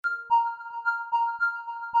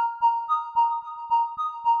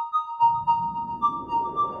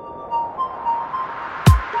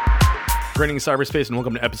Greetings, cyberspace, and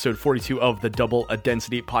welcome to episode 42 of the Double a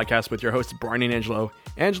Density podcast with your hosts, Brian and Angelo.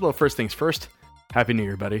 Angelo, first things first, Happy New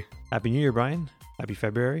Year, buddy. Happy New Year, Brian. Happy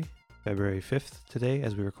February 5th today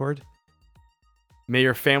as we record. May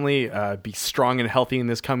your family be strong and healthy in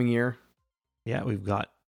this coming year. Yeah, we've got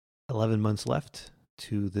 11 months left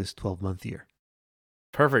to this 12-month year.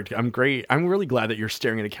 Perfect. I'm great. I'm really glad that you're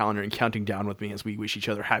staring at a calendar and counting down with me as we wish each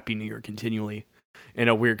other Happy New Year continually in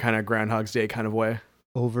a weird kind of Groundhog's Day kind of way.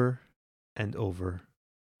 Over and over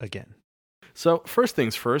again. So, first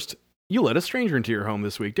things first, you let a stranger into your home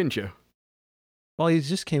this week, didn't you? Well, he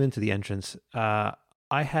just came into the entrance. I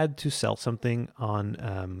had to sell something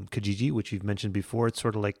on Kijiji, which you've mentioned before. It's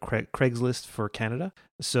sort of like Craigslist for Canada.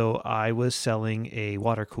 So I was selling a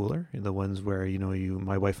water cooler, the ones where,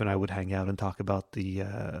 my wife and I would hang out and talk about the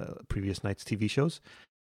previous night's TV shows.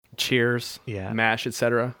 Cheers, yeah, MASH,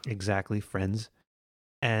 etc. Exactly, Friends.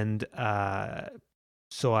 And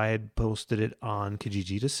so I had posted it on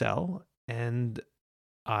Kijiji to sell, and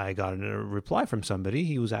I got a reply from somebody.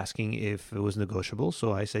 He was asking if it was negotiable.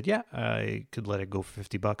 So I said, yeah, I could let it go for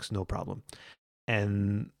 $50, no problem.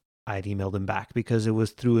 And I'd emailed him back because it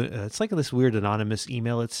was through, it's like this weird anonymous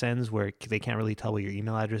email it sends where they can't really tell what your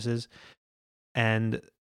email address is. And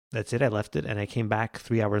that's it. I left it, and I came back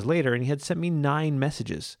 3 hours later, and he had sent me 9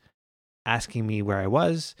 messages asking me where I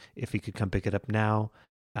was, if he could come pick it up now,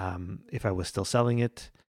 if I was still selling it.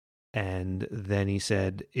 And then he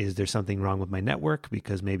said, is there something wrong with my network?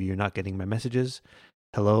 Because maybe you're not getting my messages.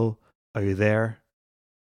 Hello, are you there?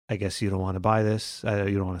 I guess you don't want to buy this.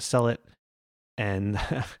 You don't want to sell it. And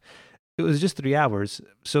it was just 3 hours.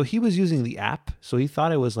 So he was using the app. So he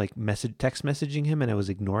thought I was like text messaging him and I was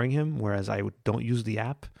ignoring him, whereas I don't use the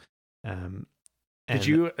app. Did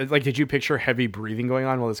you picture heavy breathing going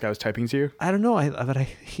on while this guy was typing to you? I don't know.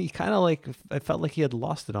 He kind of I felt like he had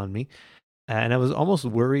lost it on me. And I was almost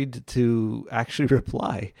worried to actually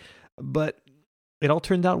reply. But it all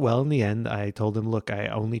turned out well in the end. I told him, look, I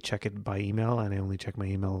only check it by email, and I only check my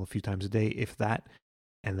email a few times a day, if that.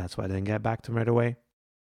 And that's why I didn't get back to him right away.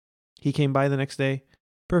 He came by the next day,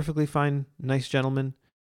 perfectly fine, nice gentleman,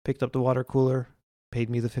 picked up the water cooler, paid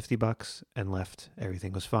me the $50, and left.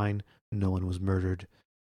 Everything was fine. No one was murdered.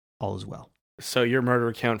 All is well. So your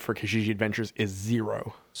murder count for Kijiji Adventures is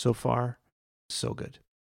 0. So far, so good.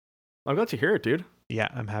 I'm glad to hear it, dude. Yeah,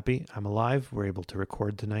 I'm happy. I'm alive. We're able to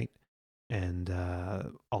record tonight, and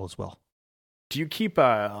all is well. Do you keep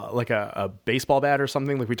a baseball bat or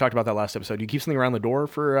something? Like we talked about that last episode. Do you keep something around the door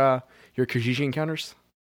for your Kijiji encounters?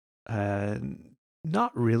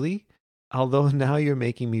 Not really. Although now you're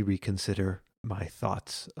making me reconsider my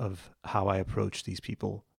thoughts of how I approach these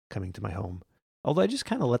people coming to my home. Although I just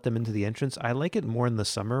kind of let them into the entrance. I like it more in the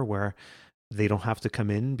summer where they don't have to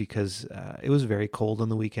come in because it was very cold on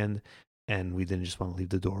the weekend and we didn't just want to leave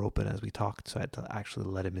the door open as we talked. So I had to actually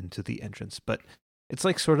let him into the entrance. But it's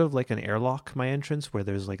like sort of like an airlock, my entrance, where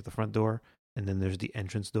there's like the front door and then there's the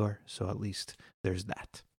entrance door. So at least there's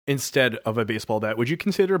that. Instead of a baseball bat, would you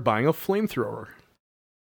consider buying a flamethrower?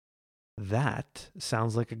 That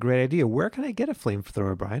sounds like a great idea. Where can I get a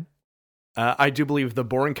flamethrower, Brian? I do believe the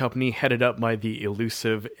Boring Company, headed up by the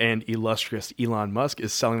elusive and illustrious Elon Musk,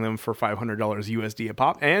 is selling them for $500 USD a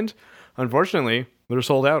pop, and unfortunately, they're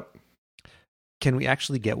sold out. Can we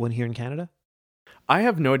actually get one here in Canada? I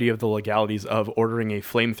have no idea of the legalities of ordering a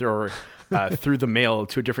flamethrower through the mail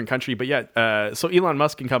to a different country, but yeah, so Elon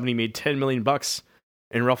Musk and company made $10 million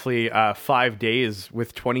in roughly 5 days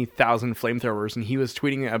with 20,000 flamethrowers. And he was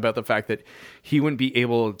tweeting about the fact that he wouldn't be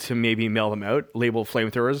able to maybe mail them out, label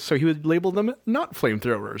flamethrowers. So he would label them not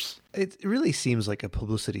flamethrowers. It really seems like a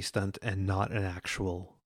publicity stunt and not an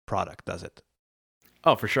actual product, does it?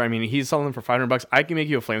 Oh, for sure. I mean, he's selling them for $500. I can make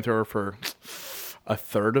you a flamethrower for a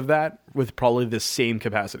third of that with probably the same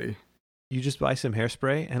capacity. You just buy some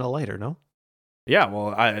hairspray and a lighter, no? Yeah,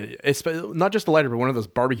 well, it's not just a lighter, but one of those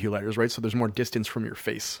barbecue lighters, right? So there's more distance from your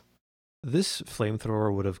face. This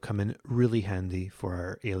flamethrower would have come in really handy for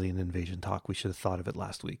our alien invasion talk. We should have thought of it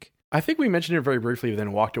last week. I think we mentioned it very briefly,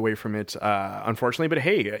 then walked away from it, unfortunately. But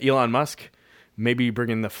hey, Elon Musk, maybe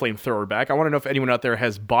bringing the flamethrower back. I want to know if anyone out there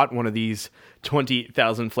has bought one of these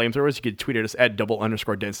 20,000 flamethrowers. You could tweet at us at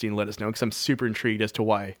 @double_density and let us know, because I'm super intrigued as to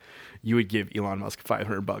why you would give Elon Musk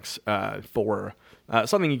 $500 for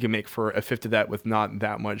something you can make for a fifth of that with not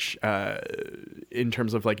that much in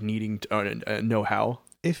terms of like needing know-how.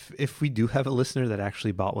 If we do have a listener that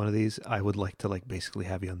actually bought one of these, I would like to basically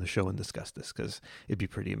have you on the show and discuss this, because it'd be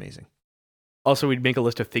pretty amazing. Also, we'd make a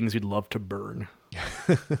list of things we'd love to burn.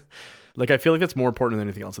 I feel like that's more important than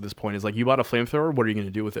anything else at this point. Is like, you bought a flamethrower, what are you going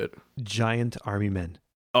to do with it? Giant army men.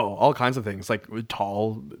 Oh, all kinds of things, like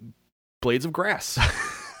tall blades of grass.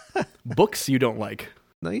 Books you don't like.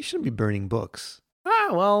 No, you shouldn't be burning books. Ah,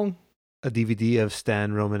 well. A DVD of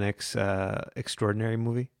Stan Romanek's extraordinary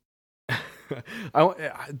movie.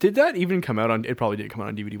 Did that even come out on? It probably did come out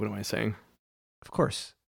on DVD. What am I saying? Of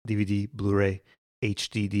course, DVD, Blu-ray,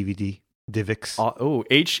 HD DVD, DivX,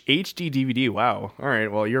 HD DVD. Wow. All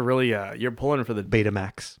right. Well, you're really you're pulling for the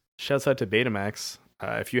Betamax. Shouts out to Betamax.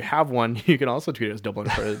 If you have one, you can also tweet us double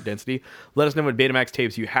uncredited density. Let us know what Betamax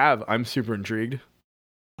tapes you have. I'm super intrigued.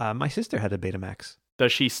 My sister had a Betamax.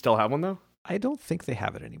 Does she still have one though? I don't think they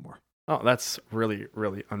have it anymore. Oh, that's really,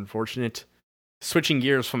 really unfortunate. Switching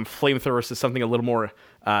gears from flamethrowers to something a little more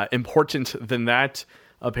important than that.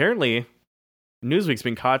 Apparently, Newsweek's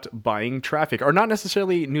been caught buying traffic, or not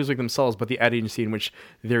necessarily Newsweek themselves, but the ad agency in which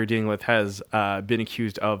they're dealing with has been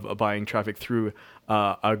accused of buying traffic through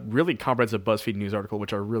a really comprehensive BuzzFeed news article,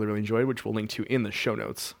 which I really, really enjoyed, which we'll link to in the show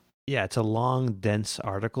notes. Yeah, it's a long, dense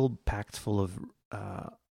article packed full of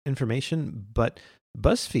information, but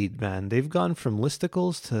BuzzFeed, man, they've gone from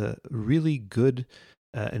listicles to really good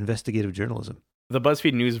investigative journalism. The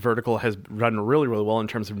BuzzFeed News vertical has run really, really well in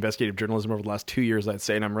terms of investigative journalism over the last 2 years, I'd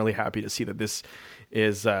say, and I'm really happy to see that this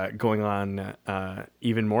is going on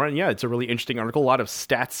even more. And yeah, it's a really interesting article, a lot of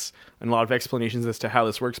stats and a lot of explanations as to how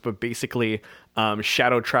this works, but basically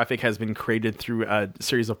shadow traffic has been created through a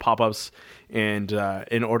series of pop-ups and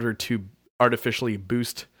in order to artificially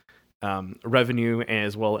boost revenue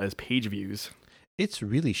as well as page views. It's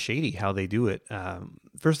really shady how they do it.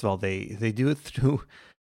 First of all, they do it through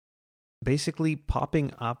basically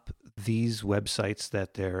popping up these websites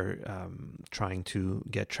that they're trying to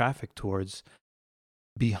get traffic towards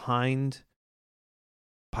behind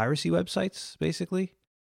piracy websites, basically.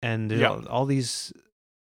 And all these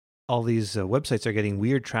websites are getting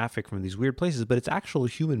weird traffic from these weird places, but it's actual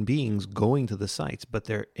human beings going to the sites, but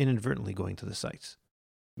they're inadvertently going to the sites.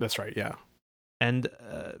 That's right, yeah. And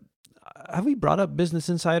have we brought up Business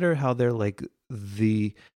Insider, how they're like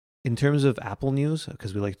in terms of Apple News,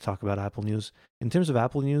 because we like to talk about Apple News, in terms of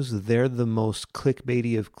Apple News, they're the most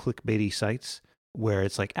clickbaity of clickbaity sites, where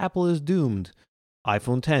it's like, Apple is doomed,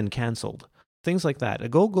 iPhone 10 canceled, things like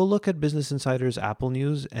that. Go look at Business Insider's Apple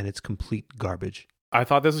News, and it's complete garbage. I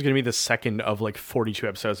thought this was going to be the second of like 42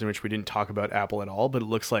 episodes in which we didn't talk about Apple at all, but it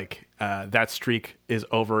looks like that streak is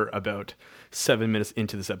over about 7 minutes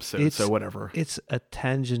into this episode, so whatever. It's a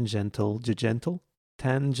tangential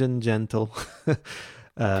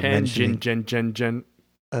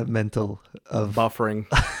mental of buffering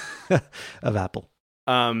of Apple.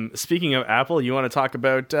 Speaking of Apple, you want to talk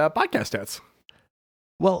about podcast stats?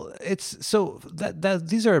 Well, it's so that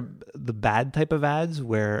these are the bad type of ads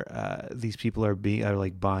where these people are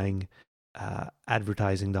like buying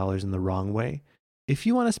advertising dollars in the wrong way. If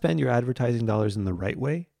you want to spend your advertising dollars in the right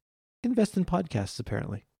way, invest in podcasts,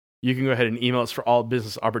 apparently. You can go ahead and email us for all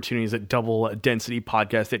business opportunities at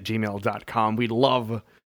doubledensitypodcast@gmail.com. We'd love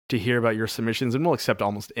to hear about your submissions, and we'll accept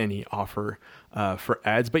almost any offer for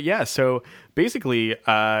ads. But yeah, so basically,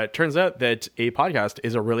 turns out that a podcast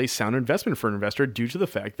is a really sound investment for an investor due to the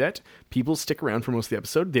fact that people stick around for most of the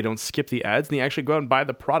episode. They don't skip the ads, and they actually go out and buy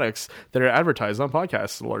the products that are advertised on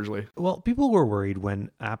podcasts largely. Well, people were worried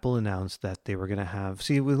when Apple announced that they were going to have...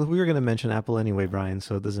 See, we were going to mention Apple anyway, Brian,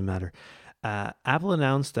 so it doesn't matter. Apple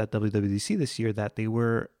announced at WWDC this year that they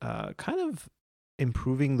were kind of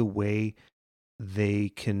improving the way they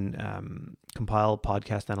can compile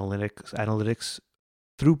podcast analytics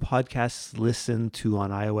through podcasts listened to on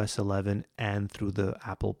iOS 11 and through the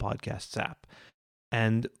Apple Podcasts app.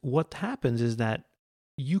 And what happens is that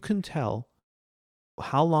you can tell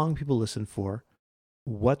how long people listen for,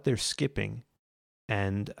 what they're skipping,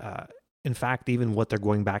 and in fact, even what they're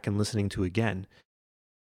going back and listening to again.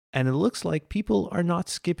 And it looks like people are not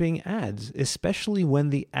skipping ads, especially when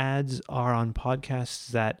the ads are on podcasts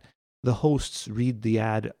that the hosts read the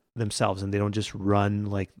ad themselves and they don't just run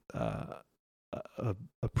like a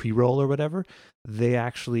pre-roll or whatever. They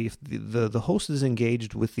actually, if the host is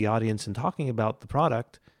engaged with the audience and talking about the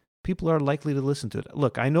product, people are likely to listen to it.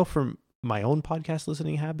 Look, I know from my own podcast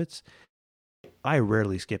listening habits, I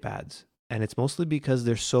rarely skip ads. And it's mostly because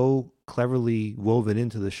they're so cleverly woven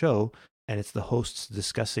into the show and it's the hosts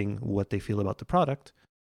discussing what they feel about the product.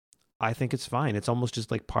 I think it's fine. It's almost just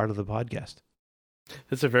like part of the podcast.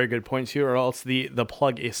 That's a very good point too, or else the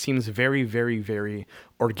plug, it seems very, very, very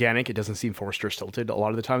organic. It doesn't seem forced or stilted a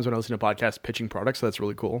lot of the times when I listen to podcasts pitching products, so that's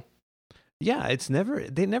really cool. Yeah,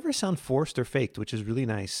 they never sound forced or faked, which is really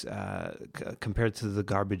nice compared to the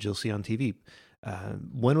garbage you'll see on TV.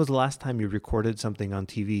 When was the last time you recorded something on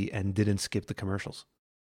TV and didn't skip the commercials?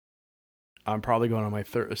 I'm probably going on my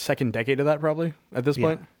second decade of that probably at this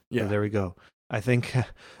point. Yeah. So there we go. I think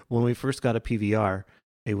when we first got a PVR,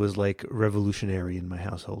 It was like revolutionary in my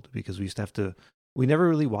household because we never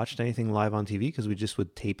really watched anything live on TV because we just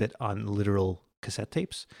would tape it on literal cassette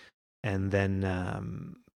tapes and then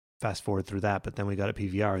fast forward through that. But then we got a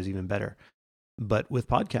PVR, is even better. But with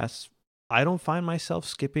podcasts, I don't find myself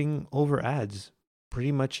skipping over ads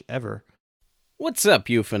pretty much ever. What's up,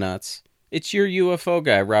 UFOnauts? It's your UFO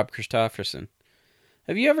guy, Rob Christofferson.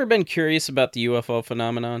 Have you ever been curious about the UFO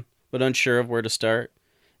phenomenon, but unsure of where to start?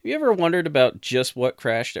 Have you ever wondered about just what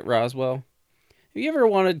crashed at Roswell? Have you ever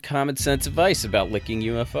wanted common sense advice about licking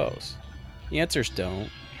UFOs? The answer's don't.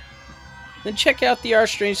 Then check out the Our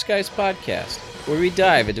Strange Skies podcast, where we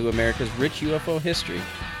dive into America's rich UFO history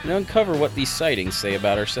and uncover what these sightings say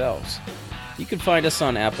about ourselves. You can find us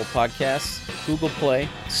on Apple Podcasts, Google Play,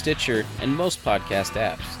 Stitcher, and most podcast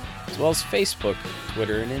apps, as well as Facebook,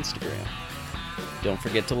 Twitter, and Instagram. Don't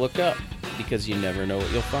forget to look up, because you never know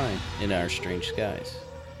what you'll find in Our Strange Skies.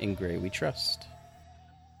 In Grey we trust.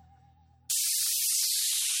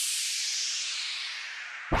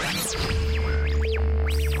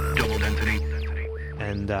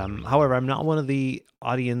 And however, I'm not one of the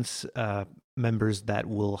audience members that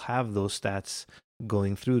will have those stats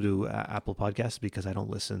going through to Apple Podcasts because I don't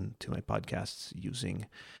listen to my podcasts using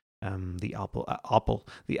the Apple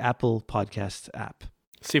Podcast app.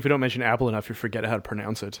 See, if we don't mention Apple enough, you forget how to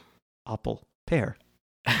pronounce it. Apple, pear,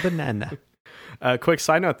 banana. Quick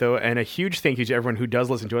side note, though, and a huge thank you to everyone who does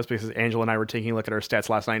listen to us, because Angela and I were taking a look at our stats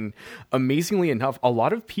last night, and amazingly enough, a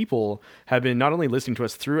lot of people have been not only listening to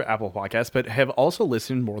us through Apple Podcasts, but have also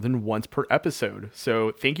listened more than once per episode.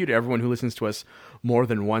 So thank you to everyone who listens to us more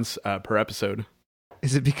than once per episode.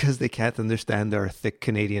 Is it because they can't understand our thick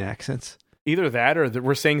Canadian accents? Either that, or that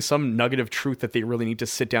we're saying some nugget of truth that they really need to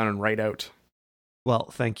sit down and write out.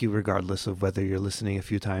 Well, thank you regardless of whether you're listening a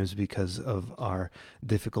few times because of our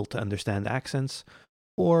difficult to understand accents,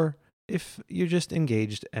 or if you're just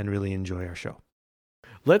engaged and really enjoy our show.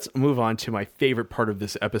 Let's move on to my favorite part of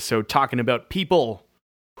this episode, talking about people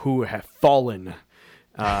who have fallen.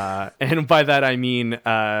 And by that I mean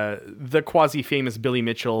the quasi-famous Billy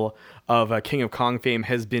Mitchell of King of Kong fame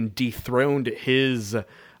has been dethroned. His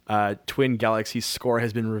Twin Galaxies score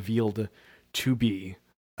has been revealed to be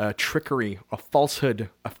a trickery, a falsehood,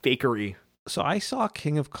 a fakery. So I saw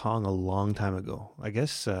King of Kong a long time ago. I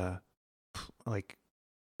guess like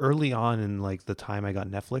early on in like the time I got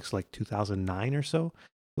Netflix, like 2009 or so.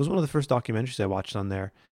 It was one of the first documentaries I watched on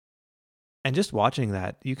there. And just watching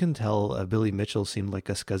that, you can tell Billy Mitchell seemed like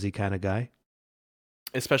a scuzzy kind of guy.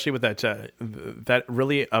 Especially with that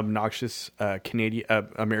really obnoxious Canadian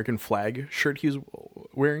American flag shirt he was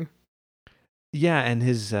wearing. Yeah, and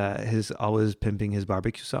his always pimping his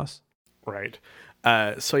barbecue sauce. Right.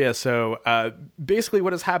 So basically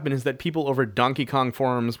what has happened is that people over Donkey Kong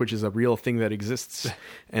forums, which is a real thing that exists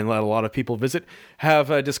and let a lot of people visit,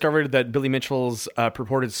 have discovered that Billy Mitchell's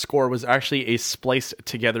purported score was actually a spliced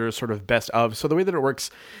together sort of best of. So the way that it works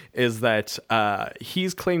is that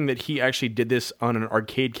he's claiming that he actually did this on an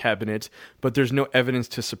arcade cabinet, but there's no evidence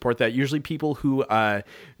to support that. Usually people who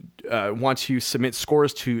want to submit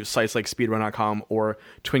scores to sites like speedrun.com or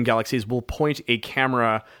Twin Galaxies will point a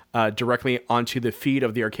camera directly onto the feed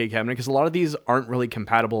of the arcade cabinet, because a lot of these aren't really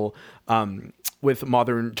compatible with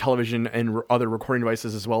modern television and other recording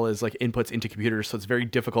devices, as well as like inputs into computers. So it's very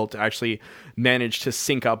difficult to actually manage to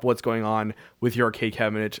sync up what's going on with your arcade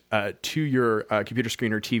cabinet to your computer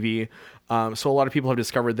screen or TV. So a lot of people have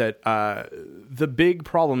discovered that the big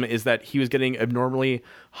problem is that he was getting abnormally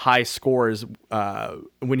high scores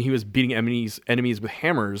when he was beating enemies with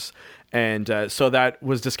hammers. And so that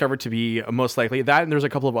was discovered to be most likely that. And there's a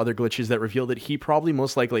couple of other glitches that reveal that he probably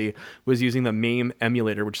most likely was using the MAME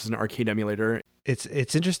emulator, which is an arcade emulator.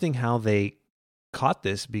 It's interesting how they caught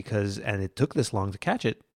this and it took this long to catch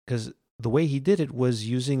it, because the way he did it was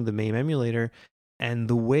using the MAME emulator, and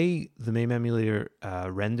the way the MAME emulator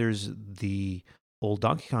renders the old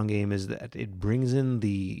Donkey Kong game is that it brings in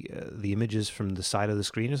the images from the side of the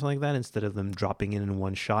screen or something like that, instead of them dropping in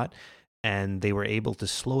one shot. And they were able to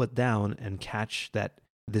slow it down and catch that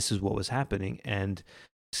this is what was happening. And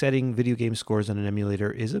setting video game scores on an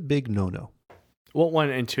emulator is a big no-no. Well,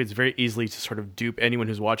 one, and two, it's very easily to sort of dupe anyone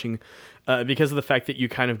who's watching because of the fact that you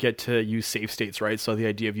kind of get to use save states, right? So the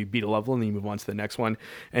idea of you beat a level and then you move on to the next one.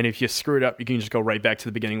 And if you screw it up, you can just go right back to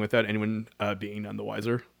the beginning without anyone being none the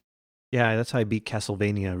wiser. Yeah, that's how I beat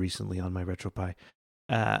Castlevania recently on my RetroPie.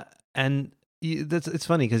 It's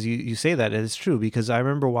funny because you say that, and it's true, because I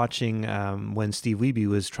remember watching when Steve Wiebe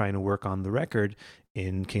was trying to work on the record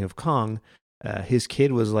in King of Kong. His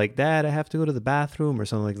kid was like, "Dad, I have to go to the bathroom," or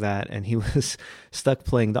something like that, and he was stuck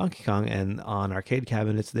playing Donkey Kong, and on arcade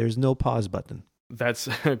cabinets, there's no pause button. That's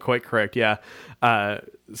quite correct. Yeah.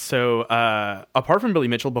 So apart from Billy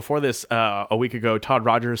Mitchell, before this, a week ago, Todd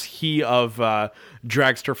Rogers, he of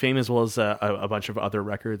Dragster fame, as well as a bunch of other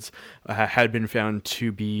records, had been found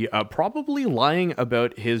to be probably lying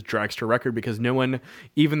about his Dragster record, because no one,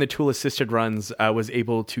 even the tool assisted runs, was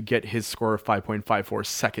able to get his score of 5.54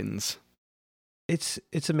 seconds.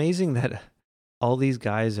 It's amazing that all these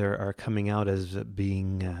guys are coming out as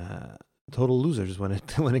being total losers when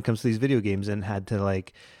it comes to these video games, and had to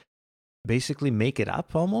like basically make it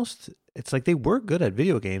up almost. It's like they were good at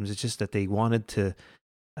video games. It's just that they wanted to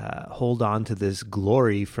hold on to this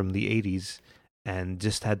glory from the 80s and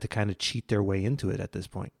just had to kind of cheat their way into it at this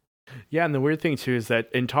point. Yeah, and the weird thing too is that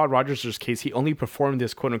in Todd Rogers' case, he only performed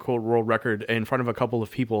this quote-unquote world record in front of a couple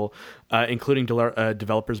of people, including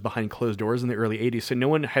developers behind closed doors in the early 80s. So no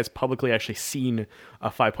one has publicly actually seen a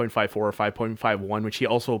 5.54 or 5.51, which he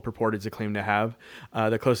also purported to claim to have.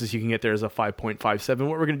 The closest you can get there is a 5.57.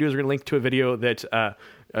 What we're going to do is we're going to link to a video that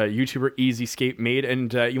YouTuber Easyscape made,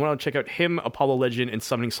 and you want to check out him, Apollo Legend, and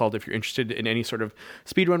Summoning Salt if you're interested in any sort of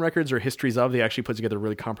speedrun records or histories of. They actually put together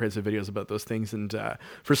really comprehensive videos about those things, and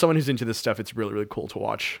for someone who's into this stuff, it's really, really cool to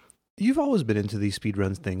watch. You've always been into these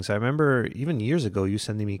speedruns things. I remember even years ago you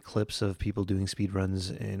sending me clips of people doing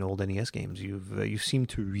speedruns in old NES games. You seem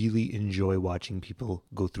to really enjoy watching people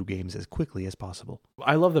go through games as quickly as possible.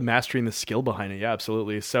 I love the mastery and the skill behind it. Yeah,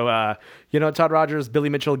 absolutely. So, Todd Rogers, Billy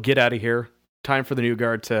Mitchell, get out of here. Time for the new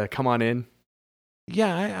guard to come on in.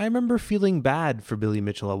 Yeah, I remember feeling bad for Billy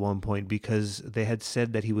Mitchell at one point because they had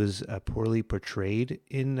said that he was poorly portrayed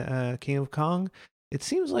in King of Kong. It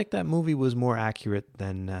seems like that movie was more accurate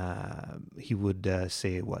than he would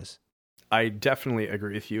say it was. I definitely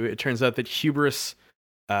agree with you. It turns out that hubris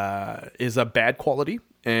is a bad quality,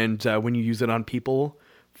 and when you use it on people,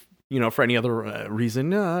 for any other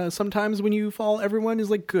reason, sometimes when you fall, everyone is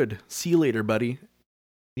like, good, see you later, buddy.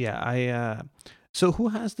 Yeah, so who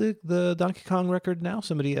has the Donkey Kong record now?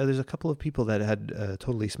 Somebody, there's a couple of people that had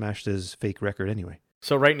totally smashed his fake record anyway.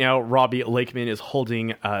 So right now, Robbie Lakeman is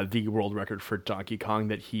holding the world record for Donkey Kong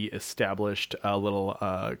that he established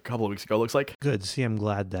a couple of weeks ago, looks like. Good. See, I'm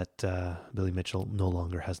glad that Billy Mitchell no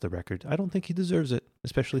longer has the record. I don't think he deserves it,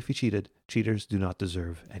 especially if he cheated. Cheaters do not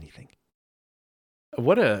deserve anything.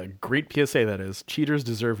 What a great PSA that is. Cheaters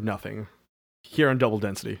deserve nothing. Here on Double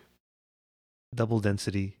Density. Double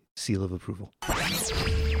Density, seal of approval. Double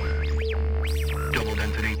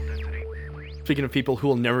Density. Speaking of people who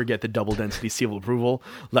will never get the Double Density seal of approval,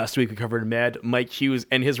 last week we covered Mad Mike Hughes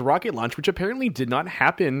and his rocket launch, which apparently did not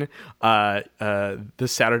happen the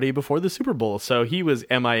Saturday before the Super Bowl. So he was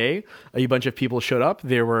MIA. A bunch of people showed up.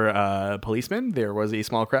 There were policemen. There was a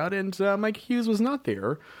small crowd, and Mike Hughes was not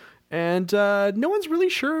there. And no one's really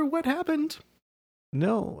sure what happened.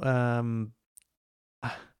 No.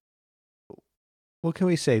 What can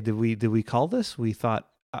we say? Did we call this? We thought.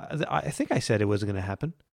 I think I said it wasn't going to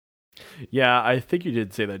happen. Yeah, I think you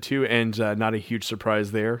did say that too, and not a huge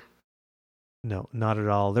surprise there. No, not at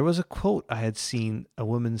all. There was a quote I had seen a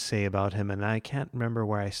woman say about him, and I can't remember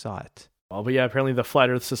where I saw it. Well, but yeah, apparently the Flat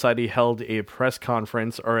Earth Society held a press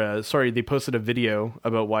conference, they posted a video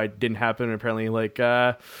about why it didn't happen. And apparently,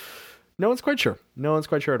 no one's quite sure. No one's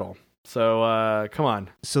quite sure at all. So, come on.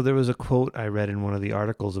 So there was a quote I read in one of the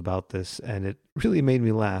articles about this, and it really made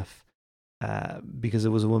me laugh because it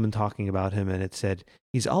was a woman talking about him, and it said,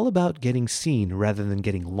 "He's all about getting seen rather than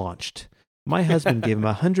getting launched. My husband gave him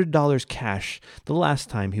 $100 cash the last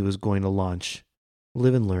time he was going to launch.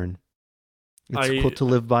 Live and learn." It's a quote to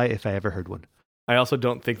live by if I ever heard one. I also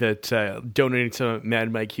don't think that donating to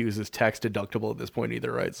Mad Mike Hughes is tax deductible at this point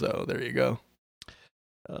either, right? So there you go.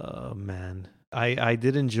 Oh, man. I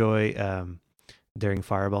did enjoy Daring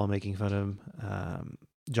Fireball making fun of him.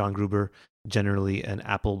 John Gruber, generally an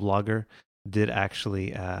Apple blogger, did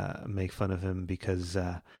actually make fun of him because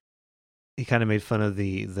he kind of made fun of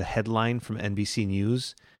the headline from NBC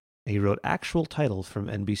News. He wrote, actual title from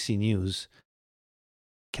NBC News,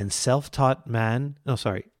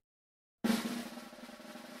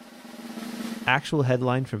 Actual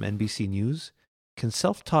headline from NBC News, can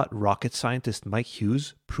self-taught rocket scientist Mike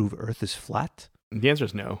Hughes prove Earth is flat? The answer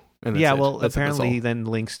is no. Yeah, well, apparently he then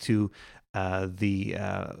links to the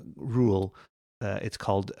rule. It's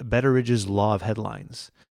called Betteridge's Law of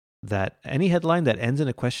Headlines, that any headline that ends in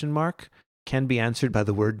a question mark can be answered by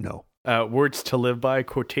the word no. Words to live by,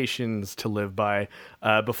 quotations to live by.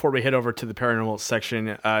 Before we head over to the paranormal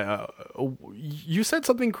section, you said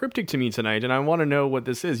something cryptic to me tonight, and I want to know what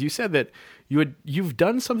this is. You said that you've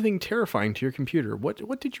done something terrifying to your computer.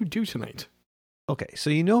 What did you do tonight? Okay, so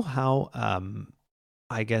you know how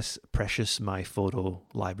I guess precious my photo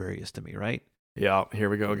library is to me, right? Yeah, here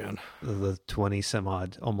we go again. The 20 some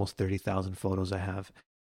odd, almost 30,000 photos I have.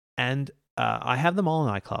 And I have them all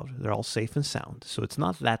in iCloud. They're all safe and sound. So it's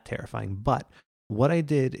not that terrifying. But what I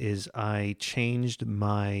did is I changed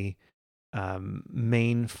my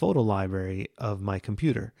main photo library of my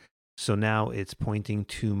computer. So now it's pointing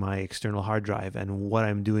to my external hard drive. And what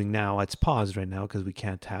I'm doing now, it's paused right now because we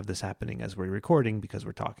can't have this happening as we're recording because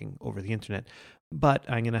we're talking over the internet. But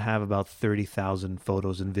I'm going to have about 30,000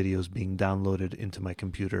 photos and videos being downloaded into my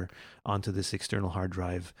computer onto this external hard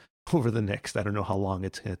drive over the next, I don't know how long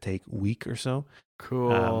it's going to take, week or so.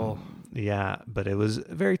 Cool. Yeah, but it was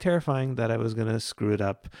very terrifying that I was going to screw it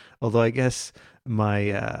up. Although I guess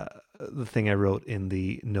my the thing I wrote in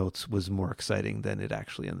the notes was more exciting than it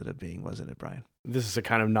actually ended up being, wasn't it, Brian? This is a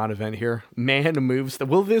kind of non-event here. Man moves.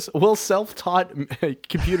 Will self-taught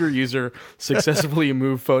computer user successfully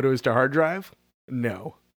move photos to hard drive?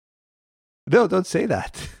 No. No, don't say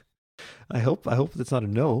that. I hope that's not a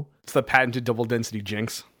no. It's the patented double density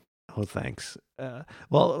jinx. Oh, thanks.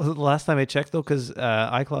 Well, the last time I checked, though, because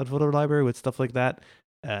iCloud Photo Library with stuff like that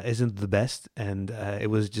isn't the best, and it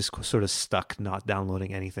was just sort of stuck not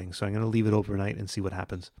downloading anything. So I'm going to leave it overnight and see what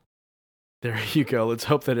happens. There you go. Let's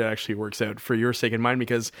hope that it actually works out for your sake and mine,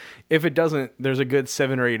 because if it doesn't, there's a good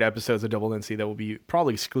 7 or 8 episodes of Double Density that will be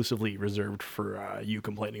probably exclusively reserved for you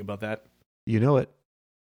complaining about that. You know it.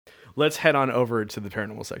 Let's head on over to the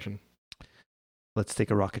paranormal section. Let's take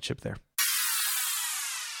a rocket ship there.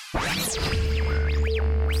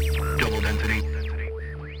 Double Density.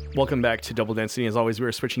 Welcome back to Double Density. As always,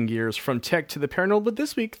 we're switching gears from tech to the paranormal, but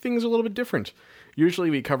this week things are a little bit different. Usually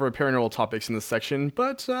we cover paranormal topics in this section,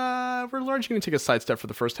 but we're largely going to take a sidestep for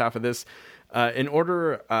the first half of this in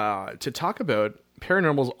order to talk about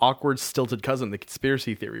paranormal's awkward, stilted cousin, the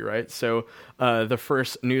conspiracy theory, right? So the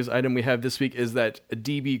first news item we have this week is that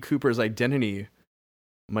D.B. Cooper's identity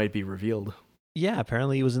might be revealed. Yeah,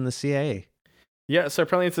 apparently he was in the CIA. Yeah, so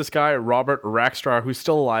apparently it's this guy, Robert Rackstraw, who's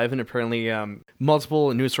still alive, and apparently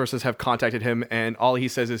multiple news sources have contacted him, and all he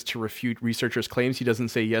says is to refute researchers' claims. He doesn't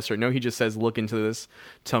say yes or no, he just says, look into this,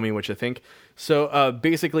 tell me what you think. So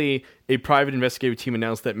basically, a private investigative team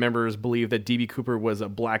announced that members believe that D.B. Cooper was a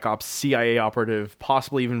Black Ops CIA operative,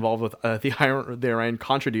 possibly even involved with the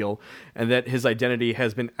Iran-Contra deal, and that his identity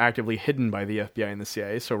has been actively hidden by the FBI and the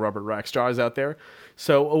CIA, so Robert Rackstraw is out there.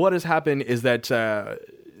 So what has happened is that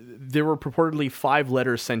there were purportedly 5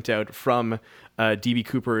 letters sent out from D.B.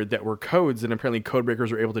 Cooper that were codes, and apparently code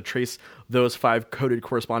breakers were able to trace those 5 coded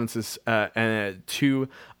correspondences to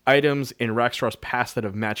items in Rackstraw's past that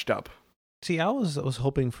have matched up. See, I was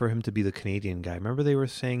hoping for him to be the Canadian guy. Remember they were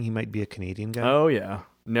saying he might be a Canadian guy? Oh, yeah.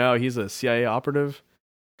 No, he's a CIA operative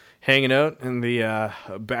hanging out in the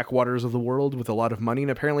backwaters of the world with a lot of money.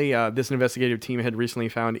 And apparently this investigative team had recently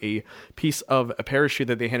found a piece of a parachute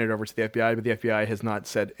that they handed over to the FBI, but the FBI has not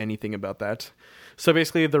said anything about that. So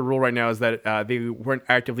basically the rule right now is that they weren't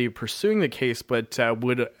actively pursuing the case, but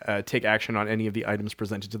would take action on any of the items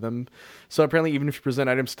presented to them. So apparently even if you present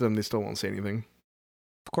items to them, they still won't say anything.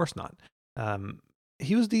 Of course not.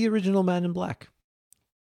 He was the original Man in Black.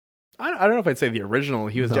 I don't know if I'd say the original.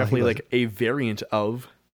 He was definitely like a variant of.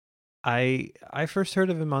 I first heard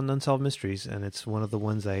of him on Unsolved Mysteries, and it's one of the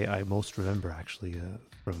ones I most remember, actually,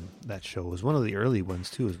 from that show. It was one of the early ones,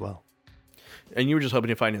 too, as well. And you were just hoping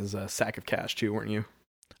to find his sack of cash, too, weren't you?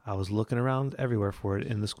 I was looking around everywhere for it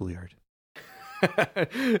in the schoolyard.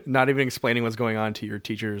 Not even explaining what's going on to your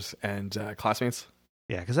teachers and classmates?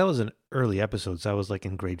 Yeah, because that was an early episode, so I was like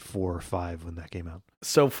in grade 4 or 5 when that came out.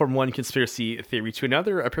 So from one conspiracy theory to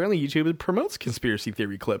another, apparently YouTube promotes conspiracy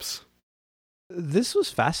theory clips. This was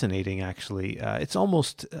fascinating, actually. It's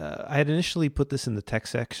almost, I had initially put this in the tech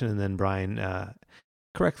section, and then Brian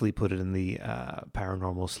correctly put it in the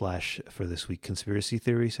paranormal / for this week conspiracy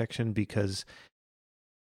theory section, because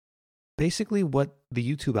basically what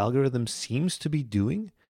the YouTube algorithm seems to be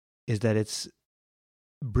doing is that it's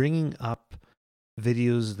bringing up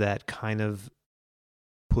videos that kind of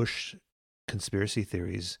push conspiracy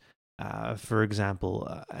theories. For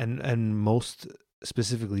example, and most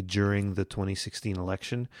specifically during the 2016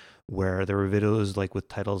 election, where there were videos like with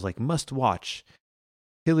titles like "Must Watch,"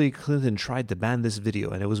 Hillary Clinton tried to ban this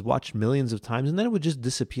video, and it was watched millions of times, and then it would just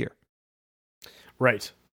disappear.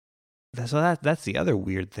 Right. So that's the other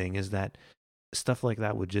weird thing, is that stuff like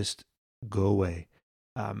that would just go away.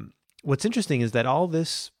 What's interesting is that all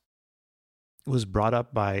this was brought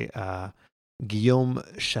up by Guillaume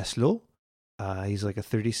Chasselot. He's like a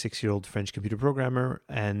 36-year-old French computer programmer,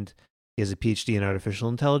 and he has a PhD in artificial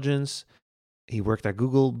intelligence. He worked at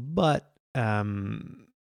Google, but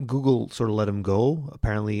Google sort of let him go,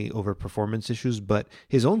 apparently over performance issues. But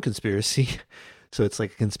his own conspiracy So it's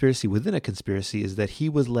like a conspiracy within a conspiracy is that he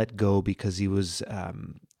was let go because he was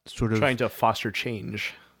sort of trying to foster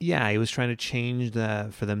change. Yeah, he was trying to change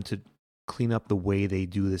for them to clean up the way they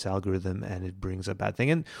do this algorithm, and it brings a bad thing.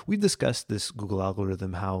 And we've discussed this Google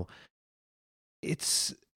algorithm, how it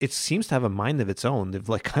seems to have a mind of its own. They've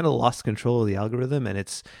like kind of lost control of the algorithm, and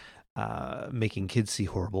it's making kids see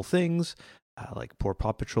horrible things, like poor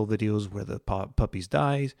Paw Patrol videos where the puppies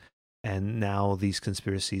die. And now these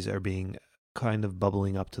conspiracies are being kind of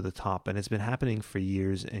bubbling up to the top, and it's been happening for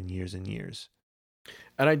years and years and years.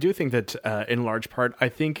 And I do think that in large part, I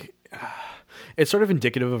think it's sort of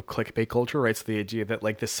indicative of clickbait culture, right? So the idea that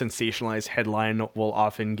like this sensationalized headline will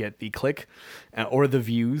often get the click or the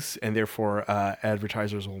views, and therefore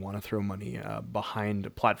advertisers will want to throw money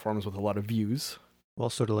behind platforms with a lot of views. Well,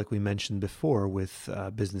 sort of like we mentioned before with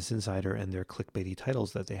Business Insider and their clickbaity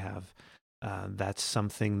titles that they have. That's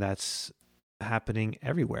something that's happening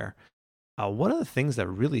everywhere. One of the things that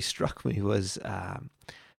really struck me was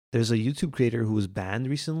there's a YouTube creator who was banned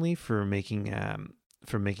recently for making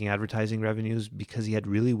advertising revenues because he had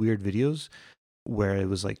really weird videos where it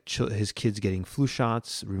was like his kids getting flu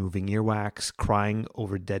shots, removing earwax, crying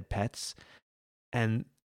over dead pets. And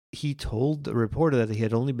he told the reporter that he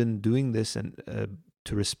had only been doing this and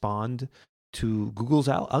to respond to Google's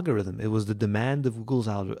algorithm. It was the demand of Google's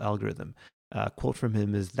algorithm. Quote from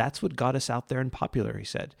him is, "That's what got us out there and popular," he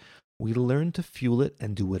said. "We learned to fuel it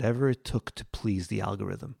and do whatever it took to please the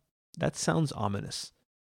algorithm." That sounds ominous.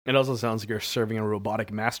 It also sounds like you're serving a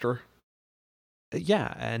robotic master.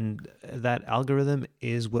 Yeah, and that algorithm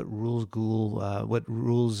is what rules Google, what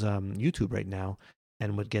rules YouTube right now,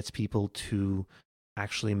 and what gets people to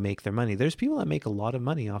actually make their money. There's people that make a lot of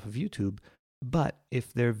money off of YouTube, but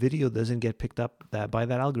if their video doesn't get picked up by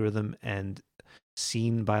that algorithm and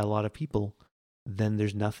seen by a lot of people, then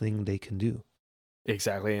there's nothing they can do.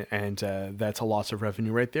 Exactly, and that's a loss of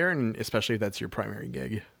revenue right there, and especially if that's your primary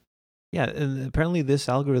gig. Yeah, and apparently this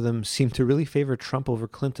algorithm seemed to really favor Trump over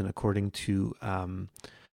Clinton, according to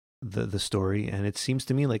the story, and it seems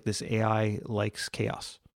to me like this AI likes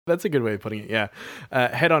chaos. That's a good way of putting it, yeah.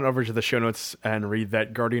 Head on over to the show notes and read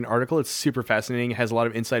that Guardian article. It's super fascinating. It has a lot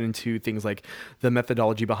of insight into things like the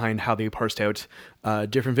methodology behind how they parsed out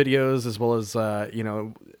different videos, as well as,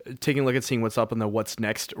 taking a look at seeing what's up in the what's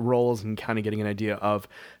next roles and kind of getting an idea of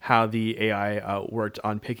how the AI worked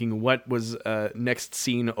on picking what was next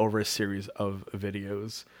seen over a series of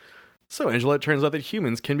videos. So, Angela, it turns out that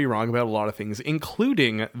humans can be wrong about a lot of things,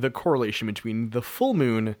 including the correlation between the full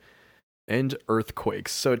moon and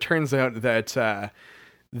earthquakes. So it turns out that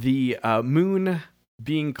the moon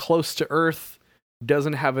being close to Earth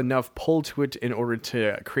doesn't have enough pull to it in order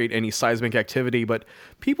to create any seismic activity, but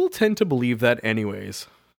people tend to believe that anyways.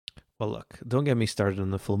 Well, look, don't get me started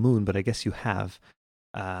on the full moon, but I guess you have.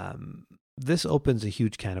 This opens a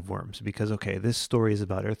huge can of worms because, okay, this story is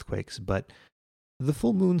about earthquakes, but the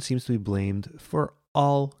full moon seems to be blamed for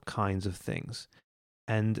all kinds of things.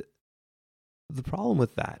 And the problem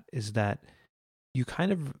with that is that you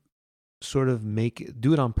kind of sort of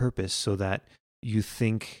do it on purpose so that you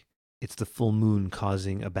think it's the full moon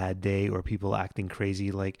causing a bad day or people acting crazy.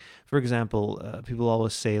 Like, for example, people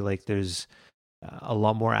always say like there's a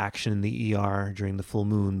lot more action in the ER during the full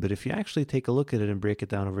moon, but if you actually take a look at it and break it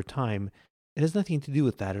down over time, it has nothing to do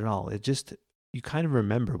with that at all. It just, you kind of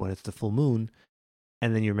remember when it's the full moon,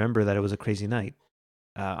 and then you remember that it was a crazy night.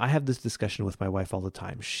 I have this discussion with my wife all the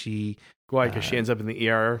time. Why? Because she ends up in the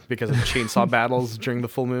ER because of chainsaw battles during the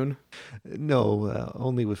full moon? No,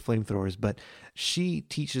 only with flamethrowers. But she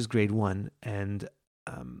teaches grade 1, and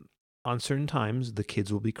on certain times, the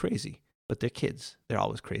kids will be crazy. But they're kids. They're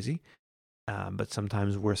always crazy, but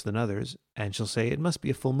sometimes worse than others. And she'll say, it must be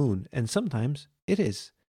a full moon. And sometimes it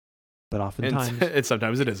is. But oftentimes... And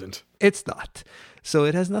sometimes it isn't. It's not. So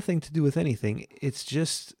it has nothing to do with anything. It's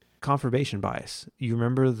just confirmation bias. You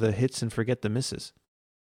remember the hits and forget the misses.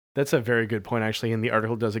 That's a very good point, actually, and the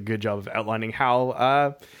article does a good job of outlining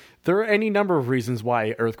how there are any number of reasons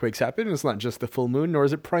why earthquakes happen. It's not just the full moon, nor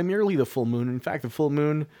is it primarily the full moon. In fact, the full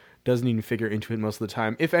moon doesn't even figure into it most of the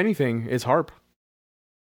time. If anything, it's HAARP.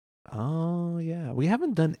 Oh, yeah. We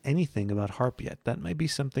haven't done anything about HAARP yet. That might be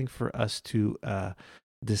something for us to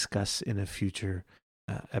discuss in a future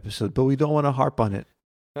episode, but we don't want to harp on it.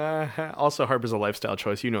 Also, HAARP is a lifestyle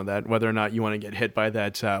choice. You know that. Whether or not you want to get hit by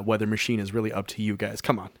that weather machine is really up to you guys.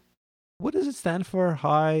 Come on. What does it stand for?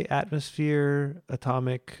 High atmosphere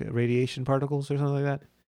atomic radiation particles or something like that?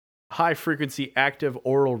 High frequency active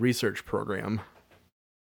oral research program.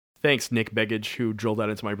 Thanks, Nick Begich, who drilled that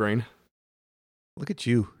into my brain. Look at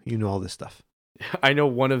you. You know all this stuff. I know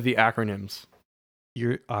one of the acronyms.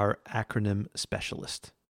 You're our acronym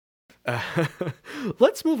specialist.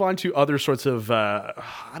 Let's move on to other sorts of,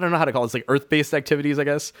 I don't know how to call this, like Earth-based activities, I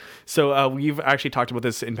guess. So we've actually talked about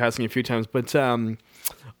this in passing a few times, but a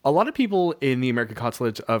lot of people in the American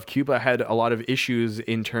consulate of Cuba had a lot of issues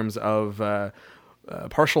in terms of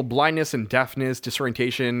partial blindness and deafness,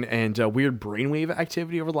 disorientation, and weird brainwave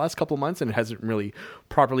activity over the last couple of months, and it hasn't really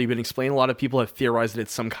properly been explained. A lot of people have theorized that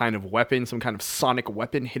it's some kind of weapon, some kind of sonic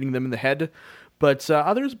weapon hitting them in the head, but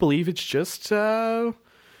others believe it's just a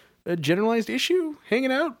generalized issue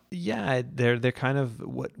hanging out. Yeah, they're kind of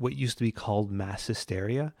what used to be called mass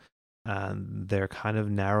hysteria. They're kind of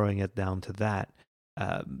narrowing it down to that.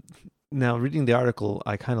 Now, reading the article,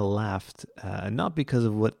 I kind of laughed, not because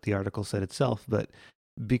of what the article said itself, but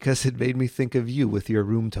because it made me think of you with your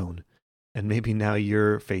room tone. And maybe now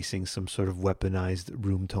you're facing some sort of weaponized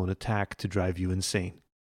room tone attack to drive you insane.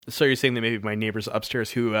 So you're saying that maybe my neighbors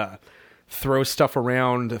upstairs who throw stuff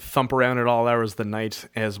around, thump around at all hours of the night,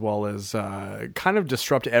 as well as kind of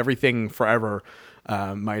disrupt everything forever,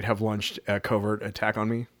 might have launched a covert attack on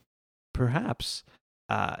me? Perhaps.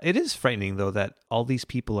 It is frightening, though, that all these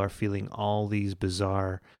people are feeling all these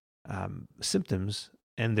bizarre symptoms,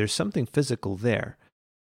 and there's something physical there.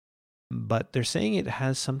 But they're saying it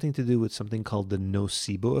has something to do with something called the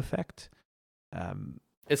nocebo effect.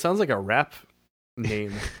 It sounds like a rap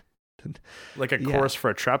name. Like a chorus for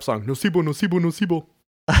a trap song. Nocebo, nocebo, nocebo.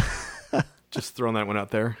 Just throwing that one out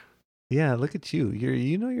there. Yeah, look at you.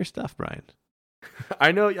 You know your stuff, Brian.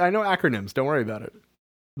 I know acronyms. Don't worry about it.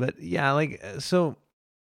 But yeah, so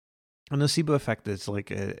a nocebo effect is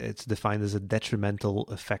it's defined as a detrimental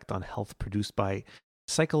effect on health produced by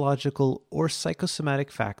psychological or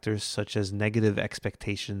psychosomatic factors such as negative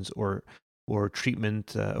expectations or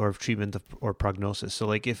treatment or prognosis.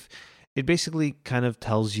 So if it basically kind of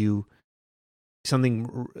tells you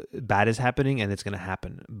something bad is happening and it's going to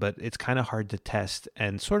happen, but it's kind of hard to test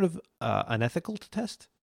and sort of unethical to test.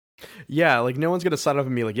 Yeah, no one's going to sign up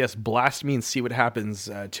and be like, yes, blast me and see what happens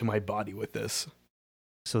to my body with this.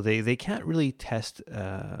 So they can't really test,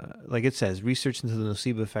 like it says, research into the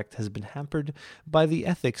nocebo effect has been hampered by the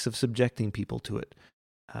ethics of subjecting people to it.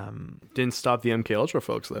 Didn't stop the MKUltra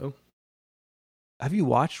folks, though. Have you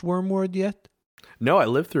watched Wormwood yet? No, I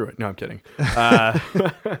lived through it. No, I'm kidding.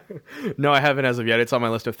 No, I haven't as of yet. It's on my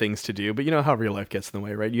list of things to do. But you know how real life gets in the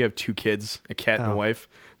way, right? You have 2 kids, a cat and a wife.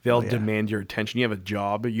 They all demand your attention. You have a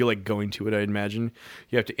job. You like going to it, I imagine.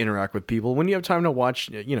 You have to interact with people. When do you have time to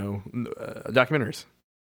watch, documentaries?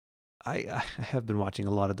 I have been watching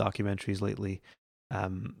a lot of documentaries lately.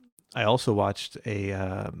 I also watched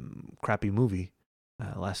a crappy movie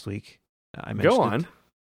last week. I mentioned Go on.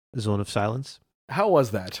 Zone of Silence. How was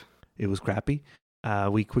that? It was crappy.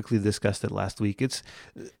 We quickly discussed it last week. I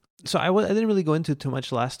didn't really go into too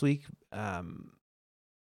much last week.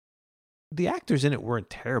 The actors in it weren't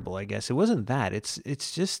terrible, I guess. It wasn't that.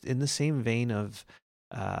 It's just in the same vein of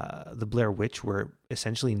the Blair Witch, where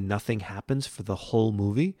essentially nothing happens for the whole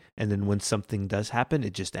movie, and then when something does happen,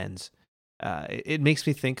 it just ends. It makes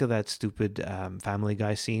me think of that stupid Family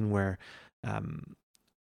Guy scene where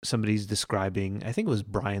somebody's describing, I think it was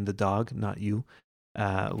Brian the dog, not you.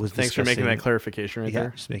 Thanks for making that clarification right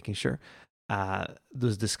there. Just making sure.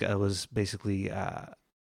 Was basically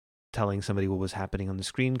telling somebody what was happening on the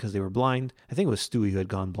screen because they were blind. I think it was Stewie who had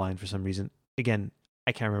gone blind for some reason. Again,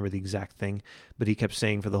 I can't remember the exact thing, but he kept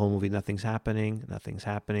saying for the whole movie, nothing's happening.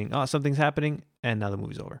 Oh, something's happening, and now the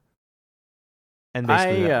movie's over. And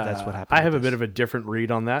basically that's what happened. I have a bit of a different read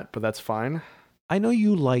on that, but that's fine. I know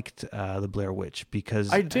you liked the Blair Witch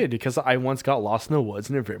because... I did, because I once got lost in the woods,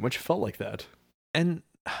 and it very much felt like that. And,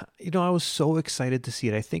 I was so excited to see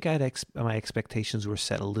it. I think my expectations were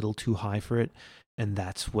set a little too high for it, and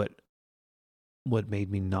that's what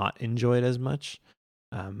made me not enjoy it as much.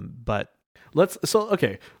 But this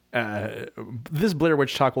Blair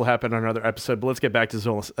Witch talk will happen on another episode, but let's get back to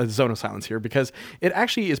Zone of Silence here, because it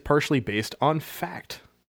actually is partially based on fact.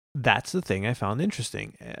 That's the thing I found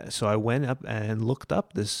interesting. So I went up and looked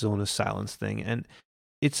up this Zone of Silence thing, and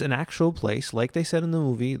it's an actual place, like they said in the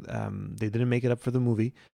movie. They didn't make it up for the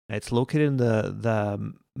movie. It's located in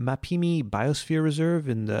the Mapimi Biosphere Reserve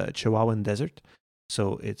in the Chihuahuan Desert.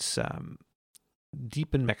 So it's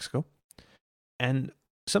deep in Mexico. And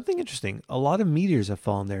something interesting, a lot of meteors have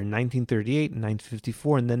fallen there in 1938 and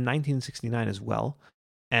 1954, and then 1969 as well.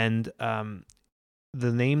 And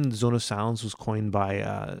the name Zone of Silence was coined by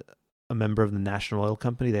a member of the National Oil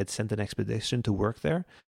Company that had sent an expedition to work there.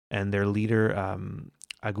 And their leader,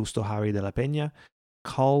 Augusto Hari de la Peña,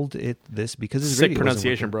 called it this because his sick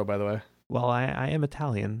pronunciation, bro, by the way. Well, I am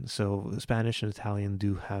Italian, so Spanish and Italian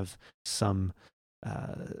do have some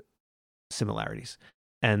similarities.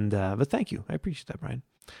 And but thank you, I appreciate that, Brian.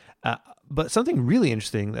 But something really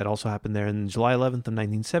interesting that also happened there in July 11th of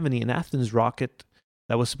 1970, an Athens rocket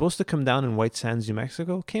that was supposed to come down in White Sands, New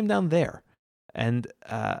Mexico, came down there. And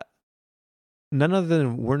none other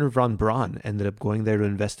than Werner von Braun ended up going there to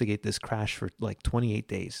investigate this crash for like 28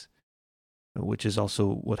 days, which is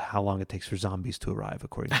also how long it takes for zombies to arrive,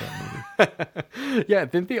 according to that movie. Yeah,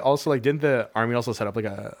 didn't the army also set up like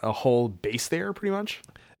a whole base there pretty much?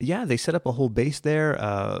 Yeah, they set up a whole base there,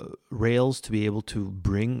 rails to be able to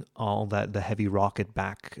bring all the heavy rocket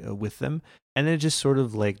back with them. And it just sort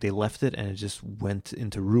of like they left it and it just went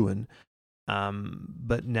into ruin.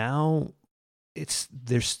 But now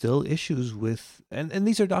there's still issues with, and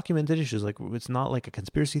these are documented issues. Like, it's not like a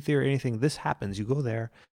conspiracy theory or anything. This happens. You go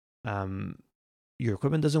there, your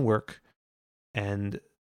equipment doesn't work. And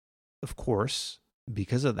of course,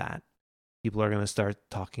 because of that, people are going to start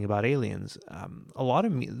talking about aliens.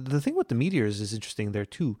 The thing with the meteors is interesting there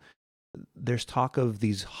too. There's talk of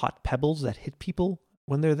these hot pebbles that hit people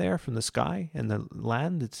when they're there from the sky and the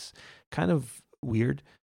land. It's kind of weird.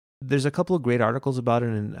 There's a couple of great articles about it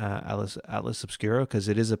in Atlas Obscura, because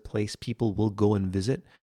it is a place people will go and visit.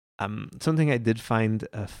 Something I did find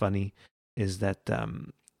funny is that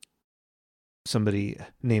somebody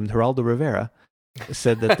named Geraldo Rivera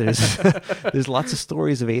said that there's lots of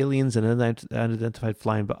stories of aliens and unidentified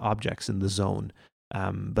flying objects in the zone,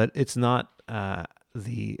 but it's not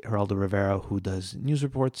the Geraldo Rivera who does news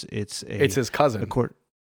reports. It's his cousin.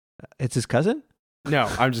 It's his cousin? No,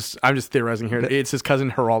 I'm just theorizing here. It's his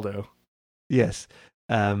cousin Geraldo. Yes.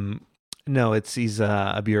 No, he's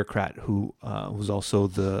a bureaucrat who's also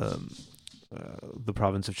the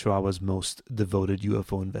province of Chihuahua's most devoted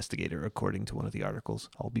UFO investigator, according to one of the articles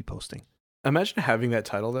I'll be posting. Imagine having that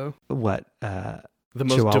title, though. What? The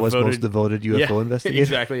Chihuahua's most devoted UFO investigator?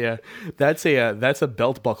 Exactly, yeah. That's a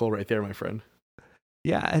belt buckle right there, my friend.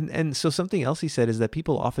 Yeah, and so something else he said is that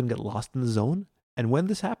people often get lost in the zone, and when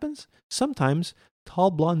this happens, sometimes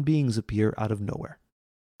tall blonde beings appear out of nowhere.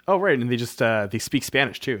 Oh, right, and they just they speak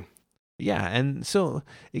Spanish, too. Yeah, and so,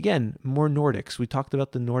 again, more Nordics. We talked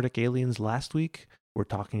about the Nordic aliens last week. We're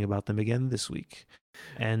talking about them again this week.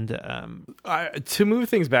 And to move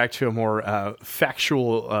things back to a more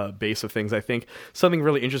factual base of things, I think something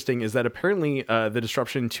really interesting is that apparently the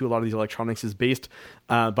disruption to a lot of these electronics is based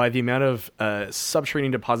by the amount of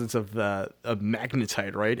subterranean deposits of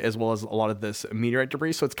magnetite, right, as well as a lot of this meteorite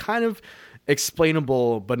debris. So it's kind of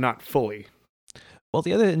explainable, but not fully. Well,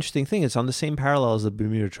 the other interesting thing is on the same parallel as the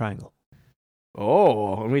Bermuda Triangle.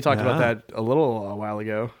 Oh, and we talked about that a while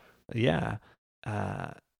ago. Yeah.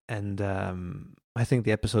 And I think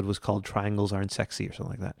the episode was called Triangles Aren't Sexy or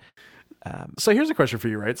something like that. So here's a question for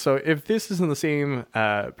you, right? So if this is in the same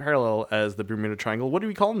parallel as the Bermuda Triangle, what do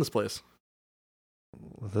we call this place?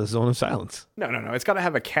 The Zone of Silence. No. It's got to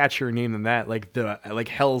have a catchier name than that, like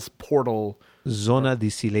Hell's Portal. Zona di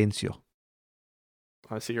Silencio.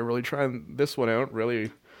 I see you're really trying this one out.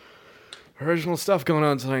 Really original stuff going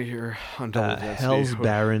on tonight here on Double Density. Hell's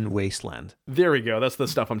Barren Wasteland. There we go. That's the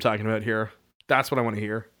stuff I'm talking about here. That's what I want to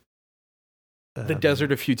hear. The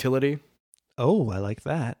Desert of Futility. Oh, I like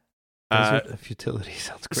that. Desert of Futility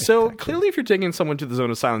sounds great. So clearly, if you're taking someone to the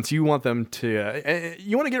Zone of Silence, you want them to.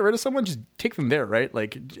 You want to get rid of someone, just take them there, right?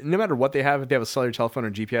 Like, no matter what they have, if they have a cellular telephone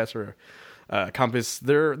or GPS or compass,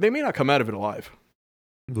 they may not come out of it alive.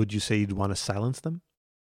 Would you say you'd want to silence them?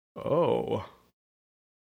 Oh,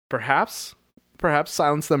 perhaps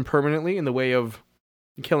silence them permanently in the way of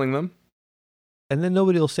killing them. And then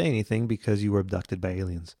nobody will say anything because you were abducted by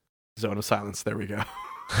aliens. Zone of Silence. There we go.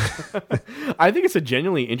 I think it's a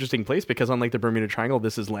genuinely interesting place because unlike the Bermuda Triangle,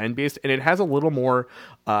 this is land-based and it has a little more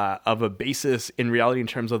of a basis in reality in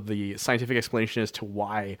terms of the scientific explanation as to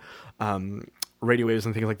why radio waves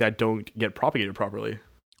and things like that don't get propagated properly.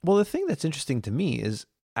 Well, the thing that's interesting to me is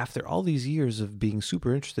after all these years of being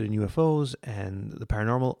super interested in UFOs and the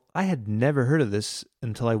paranormal, I had never heard of this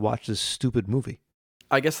until I watched this stupid movie.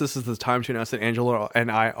 I guess this is the time to announce that Angela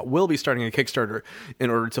and I will be starting a Kickstarter in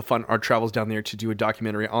order to fund our travels down there to do a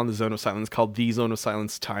documentary on the Zone of Silence called The Zone of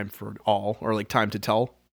Silence Time for All, or like Time to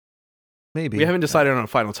Tell. Maybe. We haven't decided on a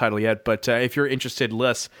final title yet, but if you're interested,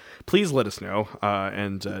 please let us know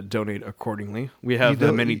and donate accordingly. We have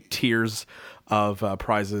many tiers of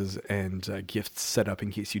prizes and gifts set up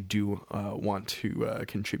in case you do want to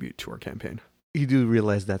contribute to our campaign. You do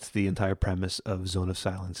realize that's the entire premise of Zone of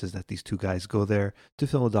Silence, is that these two guys go there to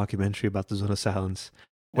film a documentary about the Zone of Silence.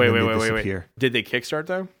 Wait. Did they kickstart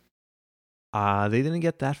though? They didn't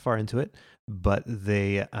get that far into it, but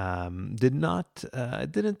they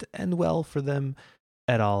didn't end well for them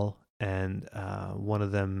at all. and one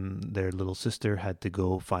of them, their little sister, had to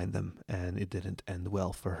go find them, and it didn't end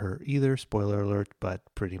well for her either. Spoiler alert, but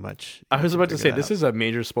pretty much. I was about to say, this is a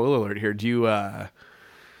major spoiler alert here. Do you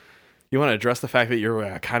you want to address the fact that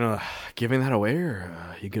you're kind of giving that away,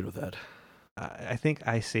 or you good with that? I think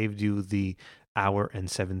I saved you the hour and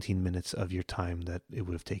 17 minutes of your time that it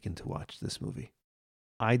would have taken to watch this movie.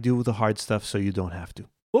 I do the hard stuff so you don't have to.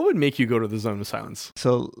 What would make you go to the Zone of Silence?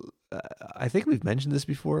 So I think we've mentioned this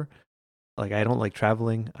before. Like, I don't like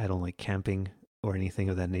traveling. I don't like camping or anything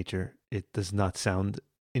of that nature. It does not sound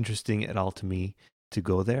interesting at all to me to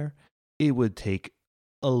go there. It would take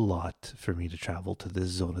a lot for me to travel to this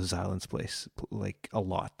Zone of Silence place. Like, a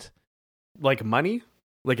lot. Like money?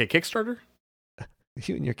 Like a Kickstarter?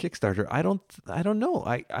 You and your Kickstarter. I don't know.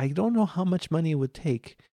 I don't know how much money it would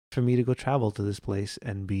take for me to go travel to this place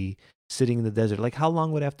and be sitting in the desert. Like, how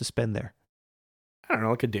long would I have to spend there? I don't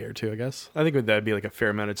know, like a day or two, I guess. I think that'd be like a fair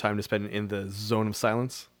amount of time to spend in the Zone of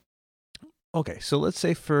Silence. Okay, so let's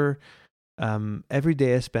say for every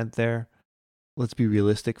day I spent there, let's be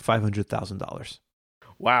realistic, $500,000.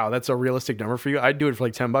 Wow, that's a realistic number for you. I'd do it for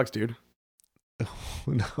like $10, dude. Oh,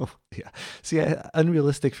 no, yeah. See,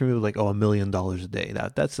 unrealistic for me was like, $1 million a day.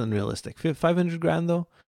 That's unrealistic. 500 grand though,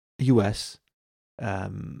 US.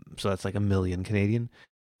 So that's like $1 million Canadian.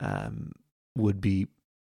 Would be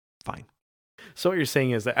fine. So what you're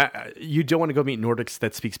saying is that you don't want to go meet Nordics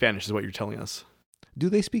that speak Spanish, is what you're telling us. Do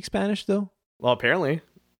they speak Spanish though? Well, apparently.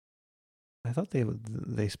 I thought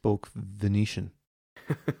they spoke Venetian.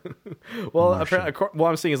 Well, what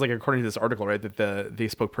I'm saying is, like, according to this article, right, that they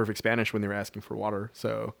spoke perfect Spanish when they were asking for water.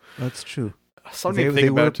 So that's true. Something they to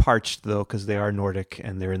think about. Were parched though, because they are Nordic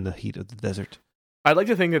and they're in the heat of the desert. I'd like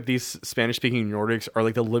to think that these Spanish-speaking Nordics are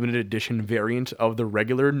like the limited edition variant of the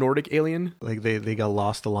regular Nordic alien. Like they got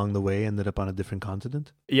lost along the way, ended up on a different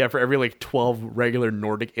continent. Yeah, for every like 12 regular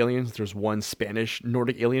Nordic aliens, there's one Spanish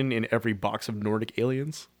Nordic alien in every box of Nordic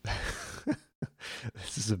aliens.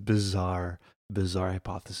 This is a bizarre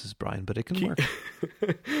hypothesis, Brian, but it can work.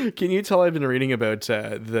 Can you tell I've been reading about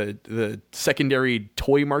the secondary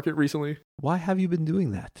toy market recently? Why have you been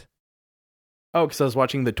doing that? Oh, because I was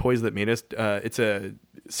watching The Toys That Made Us. It's a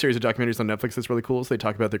series of documentaries on Netflix that's really cool. So they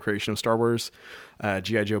talk about the creation of Star Wars,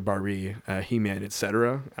 G.I. Joe, Barbie, He-Man,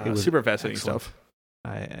 etc. Super fascinating stuff.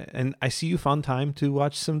 And I see you found time to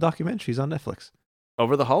watch some documentaries on Netflix.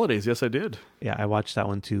 Over the holidays, yes, I did. Yeah, I watched that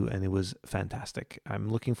one too, and it was fantastic. I'm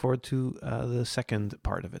looking forward to the second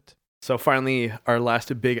part of it. So finally, our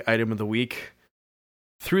last big item of the week.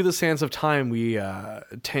 Through the sands of time, we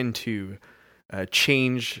tend to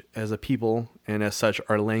change as a people, and as such,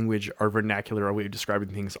 our language, our vernacular, our way of describing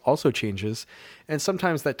things also changes. And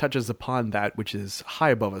sometimes that touches upon that which is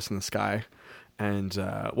high above us in the sky. And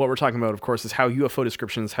what we're talking about, of course, is how UFO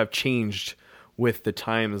descriptions have changed with the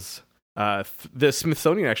times. The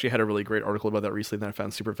Smithsonian actually had a really great article about that recently that I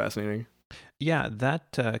found super fascinating. Yeah,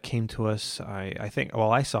 that came to us, I think,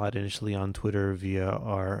 well, I saw it initially on Twitter via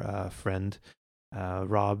our friend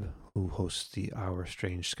Rob, who hosts the Our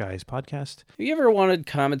Strange Skies podcast. Have you ever wanted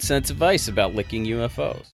common sense advice about licking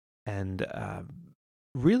UFOs? And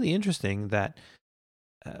really interesting that,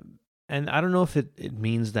 and I don't know if it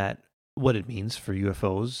means that, what it means for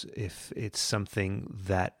UFOs, if it's something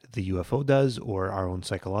that the UFO does or our own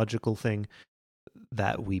psychological thing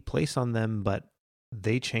that we place on them, but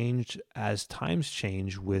they change as times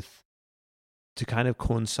change to kind of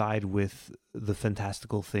coincide with the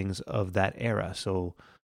fantastical things of that era. So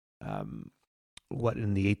what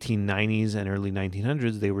in the 1890s and early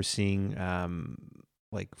 1900s, they were seeing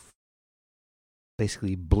like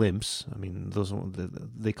basically blimps. I mean, those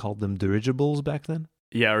they called them dirigibles back then.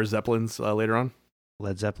 Yeah, or Zeppelins later on.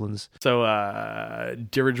 Led Zeppelins. So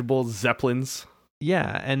dirigible Zeppelins.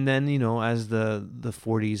 Yeah, and then, as the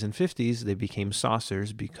 40s and 50s, they became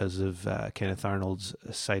saucers because of Kenneth Arnold's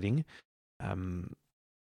sighting. Or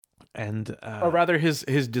rather,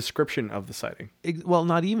 his description of the sighting. Well,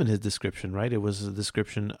 not even his description, right? It was a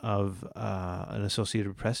description of an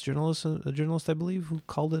Associated Press journalist, a journalist, I believe, who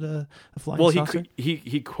called it a flying saucer.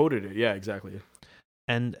 He quoted it. Yeah, exactly.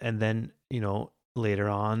 And then, later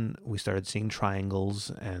on, we started seeing triangles,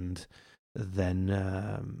 and then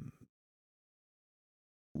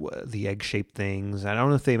the egg-shaped things. I don't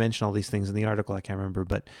know if they mention all these things in the article. I can't remember,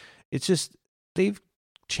 but it's just they've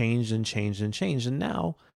changed and changed and changed, and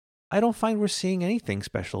now I don't find we're seeing anything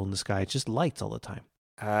special in the sky. It's just lights all the time.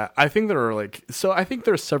 I think there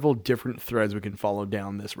are several different threads we can follow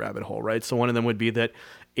down this rabbit hole, right? So one of them would be that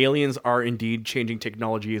aliens are indeed changing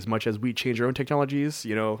technology as much as we change our own technologies,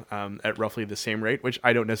 at roughly the same rate, which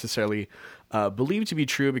I don't necessarily believe to be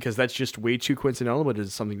true because that's just way too coincidental, but it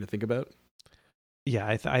is something to think about. Yeah,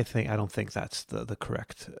 I don't think that's the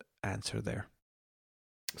correct answer there.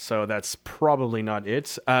 So that's probably not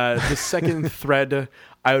it. The second thread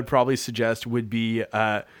I would probably suggest would be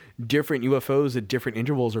different UFOs at different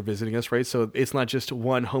intervals are visiting us, right? So it's not just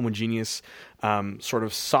one homogeneous sort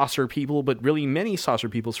of saucer people, but really many saucer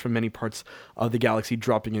peoples from many parts of the galaxy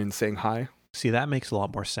dropping in and saying hi. See, that makes a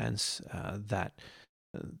lot more sense, that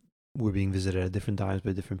we're being visited at different times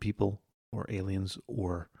by different people or aliens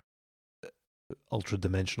or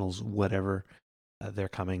ultra-dimensionals, whatever. They're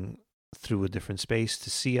coming through a different space to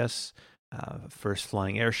see us. First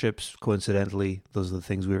flying airships, coincidentally, those are the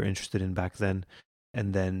things we were interested in back then.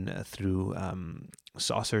 And then through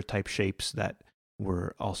saucer type shapes that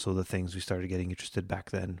were also the things we started getting interested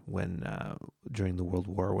back then when during the World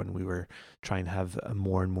War, when we were trying to have a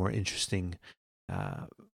more and more interesting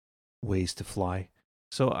ways to fly.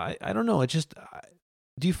 So I don't know.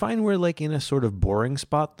 Do you find we're like in a sort of boring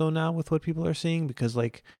spot though now with what people are seeing? Because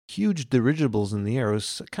like huge dirigibles in the air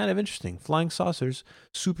is kind of interesting. Flying saucers,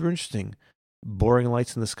 super interesting. Boring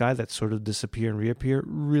lights in the sky that sort of disappear and reappear,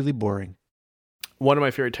 really boring. One of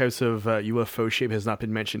my favorite types of UFO shape has not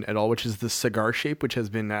been mentioned at all, which is the cigar shape, which has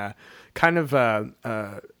been kind of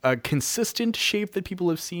a consistent shape that people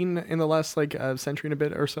have seen in the last century and a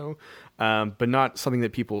bit or so, but not something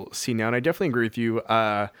that people see now. And I definitely agree with you.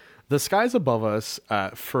 The skies above us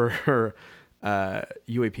for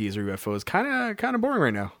UAPs or UFOs kind of boring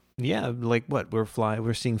right now. Yeah, like what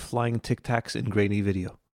we're seeing flying Tic Tacs in grainy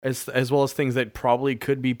video. As well as things that probably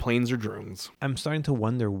could be planes or drones. I'm starting to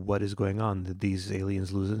wonder what is going on. Did these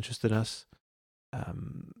aliens lose interest in us?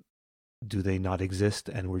 Do they not exist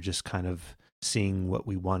and we're just kind of seeing what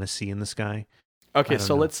we want to see in the sky? Okay,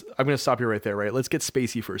 so I'm going to stop you right there, right? Let's get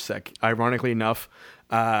spacey for a sec. Ironically enough,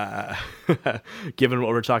 given what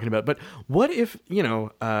we're talking about. But what if,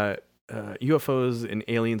 UFOs and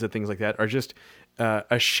aliens and things like that are just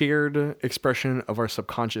a shared expression of our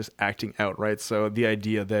subconscious acting out, right? So the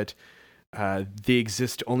idea that they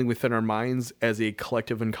exist only within our minds as a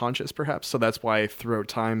collective unconscious, perhaps. So that's why throughout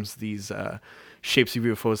times these shapes of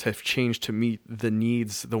UFOs have changed to meet the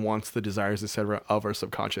needs, the wants, the desires, etc., of our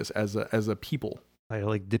subconscious as a people. I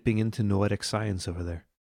like dipping into noetic science over there.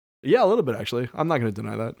 Yeah, a little bit actually. I'm not going to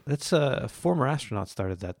deny that. That's a former astronaut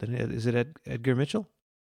started that. Is it Edgar Mitchell?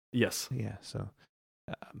 Yes. Yeah. So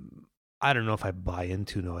I don't know if I buy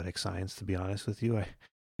into noetic science, to be honest with you.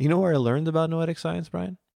 You know where I learned about noetic science,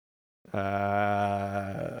 Brian?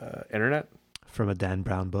 Internet? From a Dan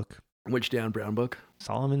Brown book. Which Dan Brown book?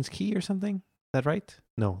 Solomon's Key or something? Is that right?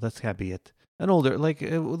 No, that can't be it. An older,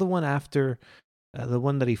 the one after, the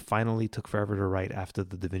one that he finally took forever to write after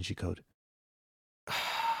the Da Vinci Code.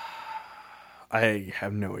 I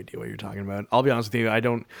have no idea what you're talking about. I'll be honest with you.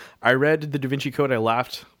 I read the Da Vinci Code. I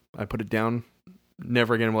laughed. I put it down.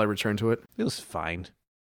 Never again will I return to it. It was fine.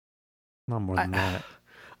 Not more than that.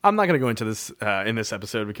 I'm not going to go into this in this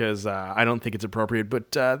episode because I don't think it's appropriate.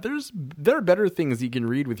 But there are better things you can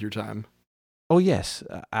read with your time. Oh yes,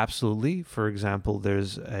 absolutely. For example,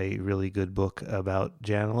 there's a really good book about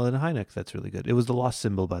Jan Allen Hynek that's really good. It was The Lost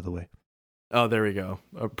Symbol, by the way. Oh, there we go.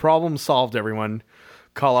 A problem solved, everyone.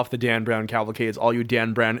 Call off the Dan Brown cavalcades. All you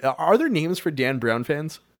Dan Brown. Are there names for Dan Brown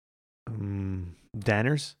fans?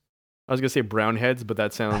 Danners? I was going to say brown heads, but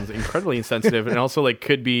that sounds incredibly insensitive and also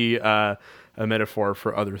could be a metaphor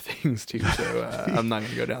for other things too. So I'm not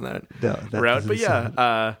going to go down that route. But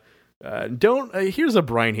yeah, don't. Here's a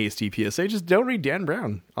Brian Hasty PSA. Just don't read Dan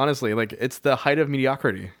Brown. Honestly, it's the height of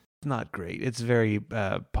mediocrity. It's not great. It's very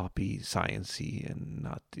poppy, science-y, and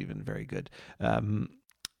not even very good.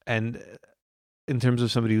 And in terms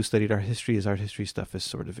of somebody who studied art history, his art history stuff is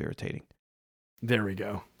sort of irritating. There we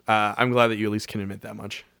go. I'm glad that you at least can admit that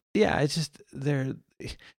much. Yeah, it's just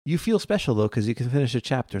you feel special though because you can finish a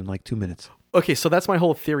chapter in 2 minutes. Okay, so that's my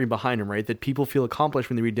whole theory behind him, right? That people feel accomplished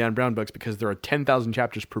when they read Dan Brown books because there are 10,000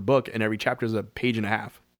 chapters per book, and every chapter is a page and a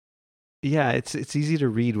half. Yeah, it's easy to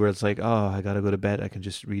read where it's I gotta go to bed. I can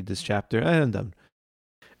just read this chapter and I'm done.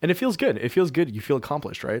 And it feels good. It feels good. You feel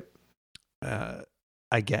accomplished, right?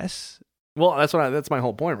 I guess. Well, that's my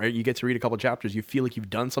whole point, right? You get to read a couple chapters. You feel like you've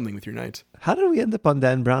done something with your night. How did we end up on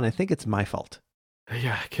Dan Brown? I think it's my fault.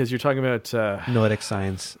 Yeah, because you're talking about noetic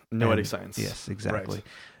science. Noetic science. Yes, exactly.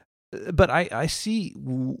 Right. But I see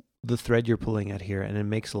the thread you're pulling at here, and it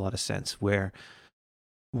makes a lot of sense where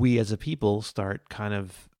we as a people start kind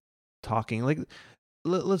of talking.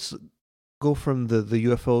 Let's go from the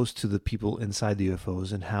UFOs to the people inside the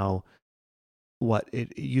UFOs and how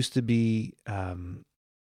it used to be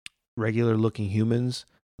regular looking humans.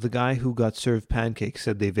 The guy who got served pancakes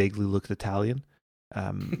said they vaguely looked Italian.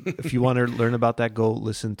 If you want to learn about that, go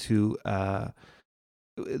listen to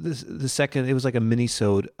the second, it was like a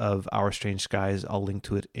mini-sode of Our Strange Skies. I'll link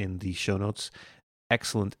to it in the show notes.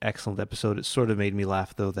 Excellent episode. It sort of made me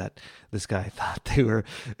laugh, though, that this guy thought they were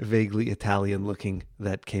vaguely Italian looking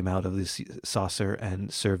that came out of this saucer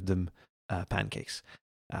and served them pancakes.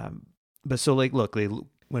 But so, like, look, they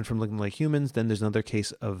went from looking like humans. Then there's another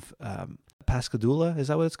case of Pascagoula. Is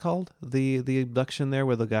that what it's called? The abduction there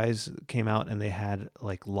where the guys came out and they had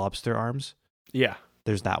like lobster arms. Yeah.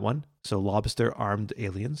 There's that one. So lobster armed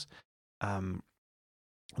aliens. Then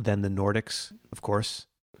the Nordics, of course,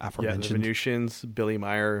 aforementioned. Yeah, the Venusians, Billy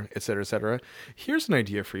Meyer, et cetera, et cetera. Here's an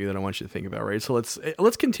idea for you that I want you to think about, right? So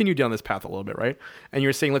let's continue down this path a little bit, right? And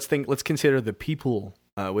you're saying let's consider the people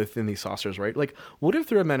within these saucers, right? Like, what if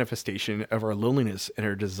they're a manifestation of our loneliness and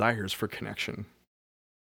our desires for connection?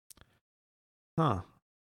 Huh.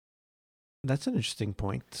 That's an interesting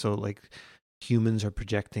point. So, like, humans are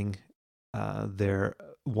projecting their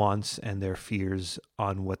wants and their fears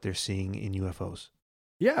on what they're seeing in UFOs.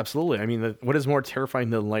 Yeah, absolutely. I mean, what is more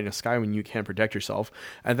terrifying than the light in the sky when you can't protect yourself?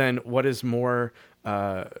 And then what is more,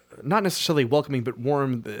 not necessarily welcoming, but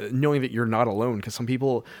warm, knowing that you're not alone? Because some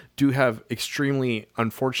people do have extremely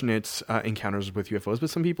unfortunate encounters with UFOs,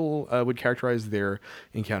 but some people would characterize their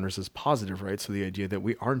encounters as positive, right? So the idea that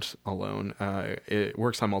we aren't alone, it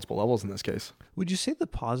works on multiple levels in this case. Would you say the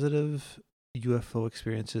positive UFO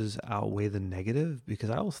experiences outweigh the negative?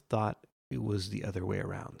 Because I always thought it was the other way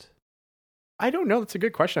around. I don't know. That's a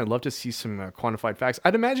good question. I'd love to see some quantified facts.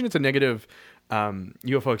 I'd imagine it's a negative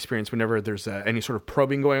UFO experience whenever there's any sort of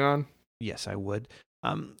probing going on. Yes, I would.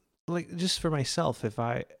 Like, just for myself, if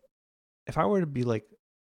I were to be like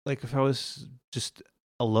if I was just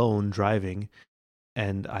alone driving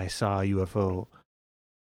and I saw a UFO,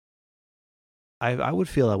 I would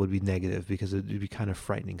feel that would be negative because it would be kind of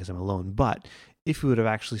frightening because I'm alone. But if we would have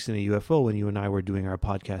actually seen a UFO when you and I were doing our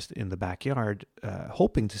podcast in the backyard,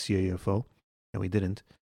 hoping to see a UFO, and we didn't,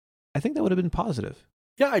 I think that would have been positive.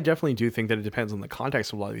 Yeah, I definitely do think that it depends on the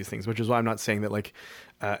context of a lot of these things, which is why I'm not saying that like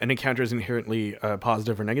an encounter is inherently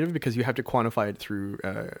positive or negative, because you have to quantify it through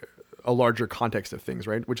a larger context of things,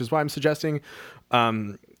 right? Which is why I'm suggesting,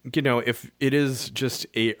 if it is just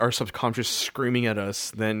our subconscious screaming at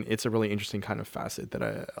us, then it's a really interesting kind of facet that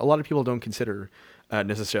a lot of people don't consider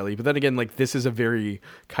necessarily. But then again, like, this is a very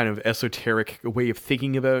kind of esoteric way of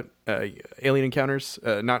thinking about alien encounters,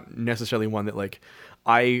 not necessarily one that like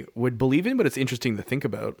I would believe in, but it's interesting to think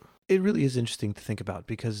about. It really is interesting to think about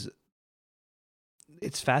because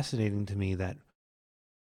it's fascinating to me that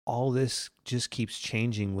all this just keeps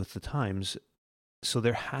changing with the times. So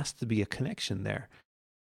there has to be a connection there.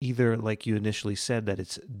 Either, like you initially said, that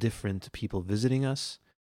it's different people visiting us,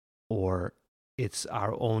 or it's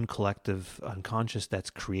our own collective unconscious that's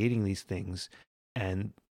creating these things,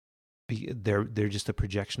 and they're just a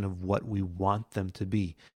projection of what we want them to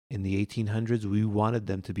be. In the 1800s, we wanted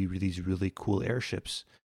them to be these really cool airships,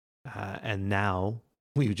 and now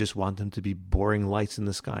we just want them to be boring lights in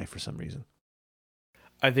the sky for some reason.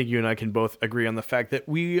 I think you and I can both agree on the fact that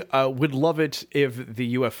we would love it if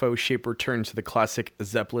the UFO shape returned to the classic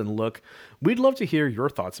Zeppelin look. We'd love to hear your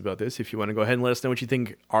thoughts about this. If you want to go ahead and let us know what you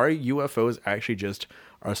think. Are UFOs actually just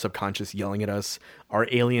our subconscious yelling at us? Are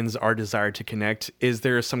aliens our desire to connect? Is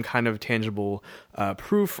there some kind of tangible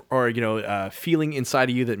proof or feeling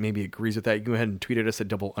inside of you that maybe agrees with that? You can go ahead and tweet at us at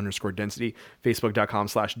double_density,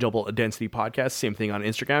 facebook.com/double-density podcast. Same thing on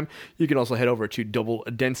Instagram. You can also head over to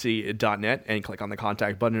doubledensity.net and click on the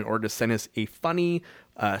contact button in order to send us a funny,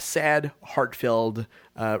 sad, heartfelt,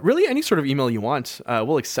 really any sort of email you want.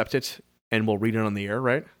 We'll accept it and we'll read it on the air,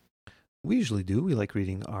 right? We usually do. We like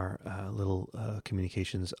reading our little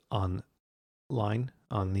communications online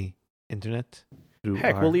on the internet.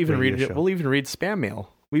 Heck, we'll even read it. We'll even read spam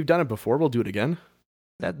mail. We've done it before. We'll do it again.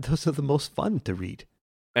 Those are the most fun to read.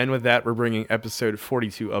 And with that, we're bringing episode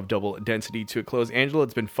 42 of Double Density to a close. Angela,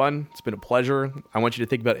 it's been fun. It's been a pleasure. I want you to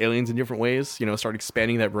think about aliens in different ways. Start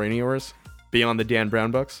expanding that brain of yours beyond the Dan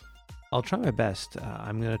Brown books. I'll try my best.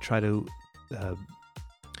 I'm going to try to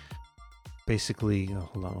basically... Oh,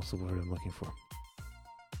 hold on. What's the word I'm looking for?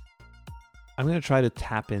 I'm going to try to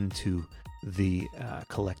tap into the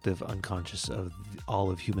collective unconscious of all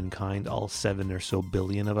of humankind, all 7 or so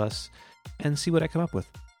billion of us, and see what I come up with.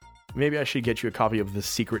 Maybe I should get you a copy of The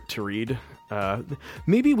Secret to read.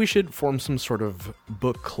 Maybe we should form some sort of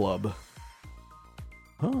book club.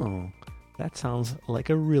 Oh, that sounds like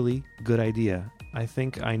a really good idea. I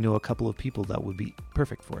think I know a couple of people that would be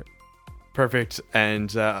perfect for it. Perfect.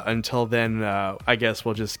 And until then, I guess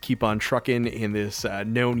we'll just keep on trucking in this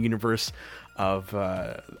known universe of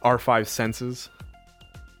our 5 senses.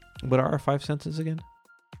 What are our 5 senses again?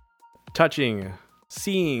 Touching,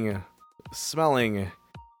 seeing, smelling,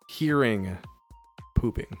 hearing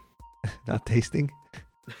pooping. Not tasting.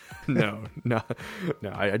 No.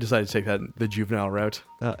 I decided to take the juvenile route.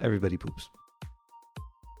 Everybody poops.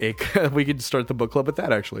 We could start the book club with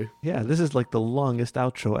that, actually. Yeah, this is like the longest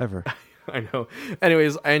outro ever. I know.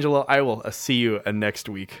 Anyways, Angela, I will see you next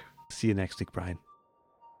week. See you next week, Brian.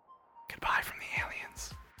 Goodbye from the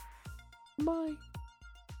aliens. Bye.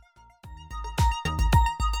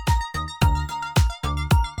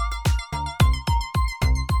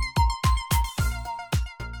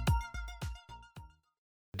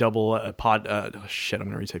 Double pod. Shit, I'm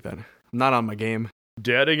going to retake that. I'm not on my game.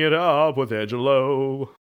 Dadding it up with Angelo.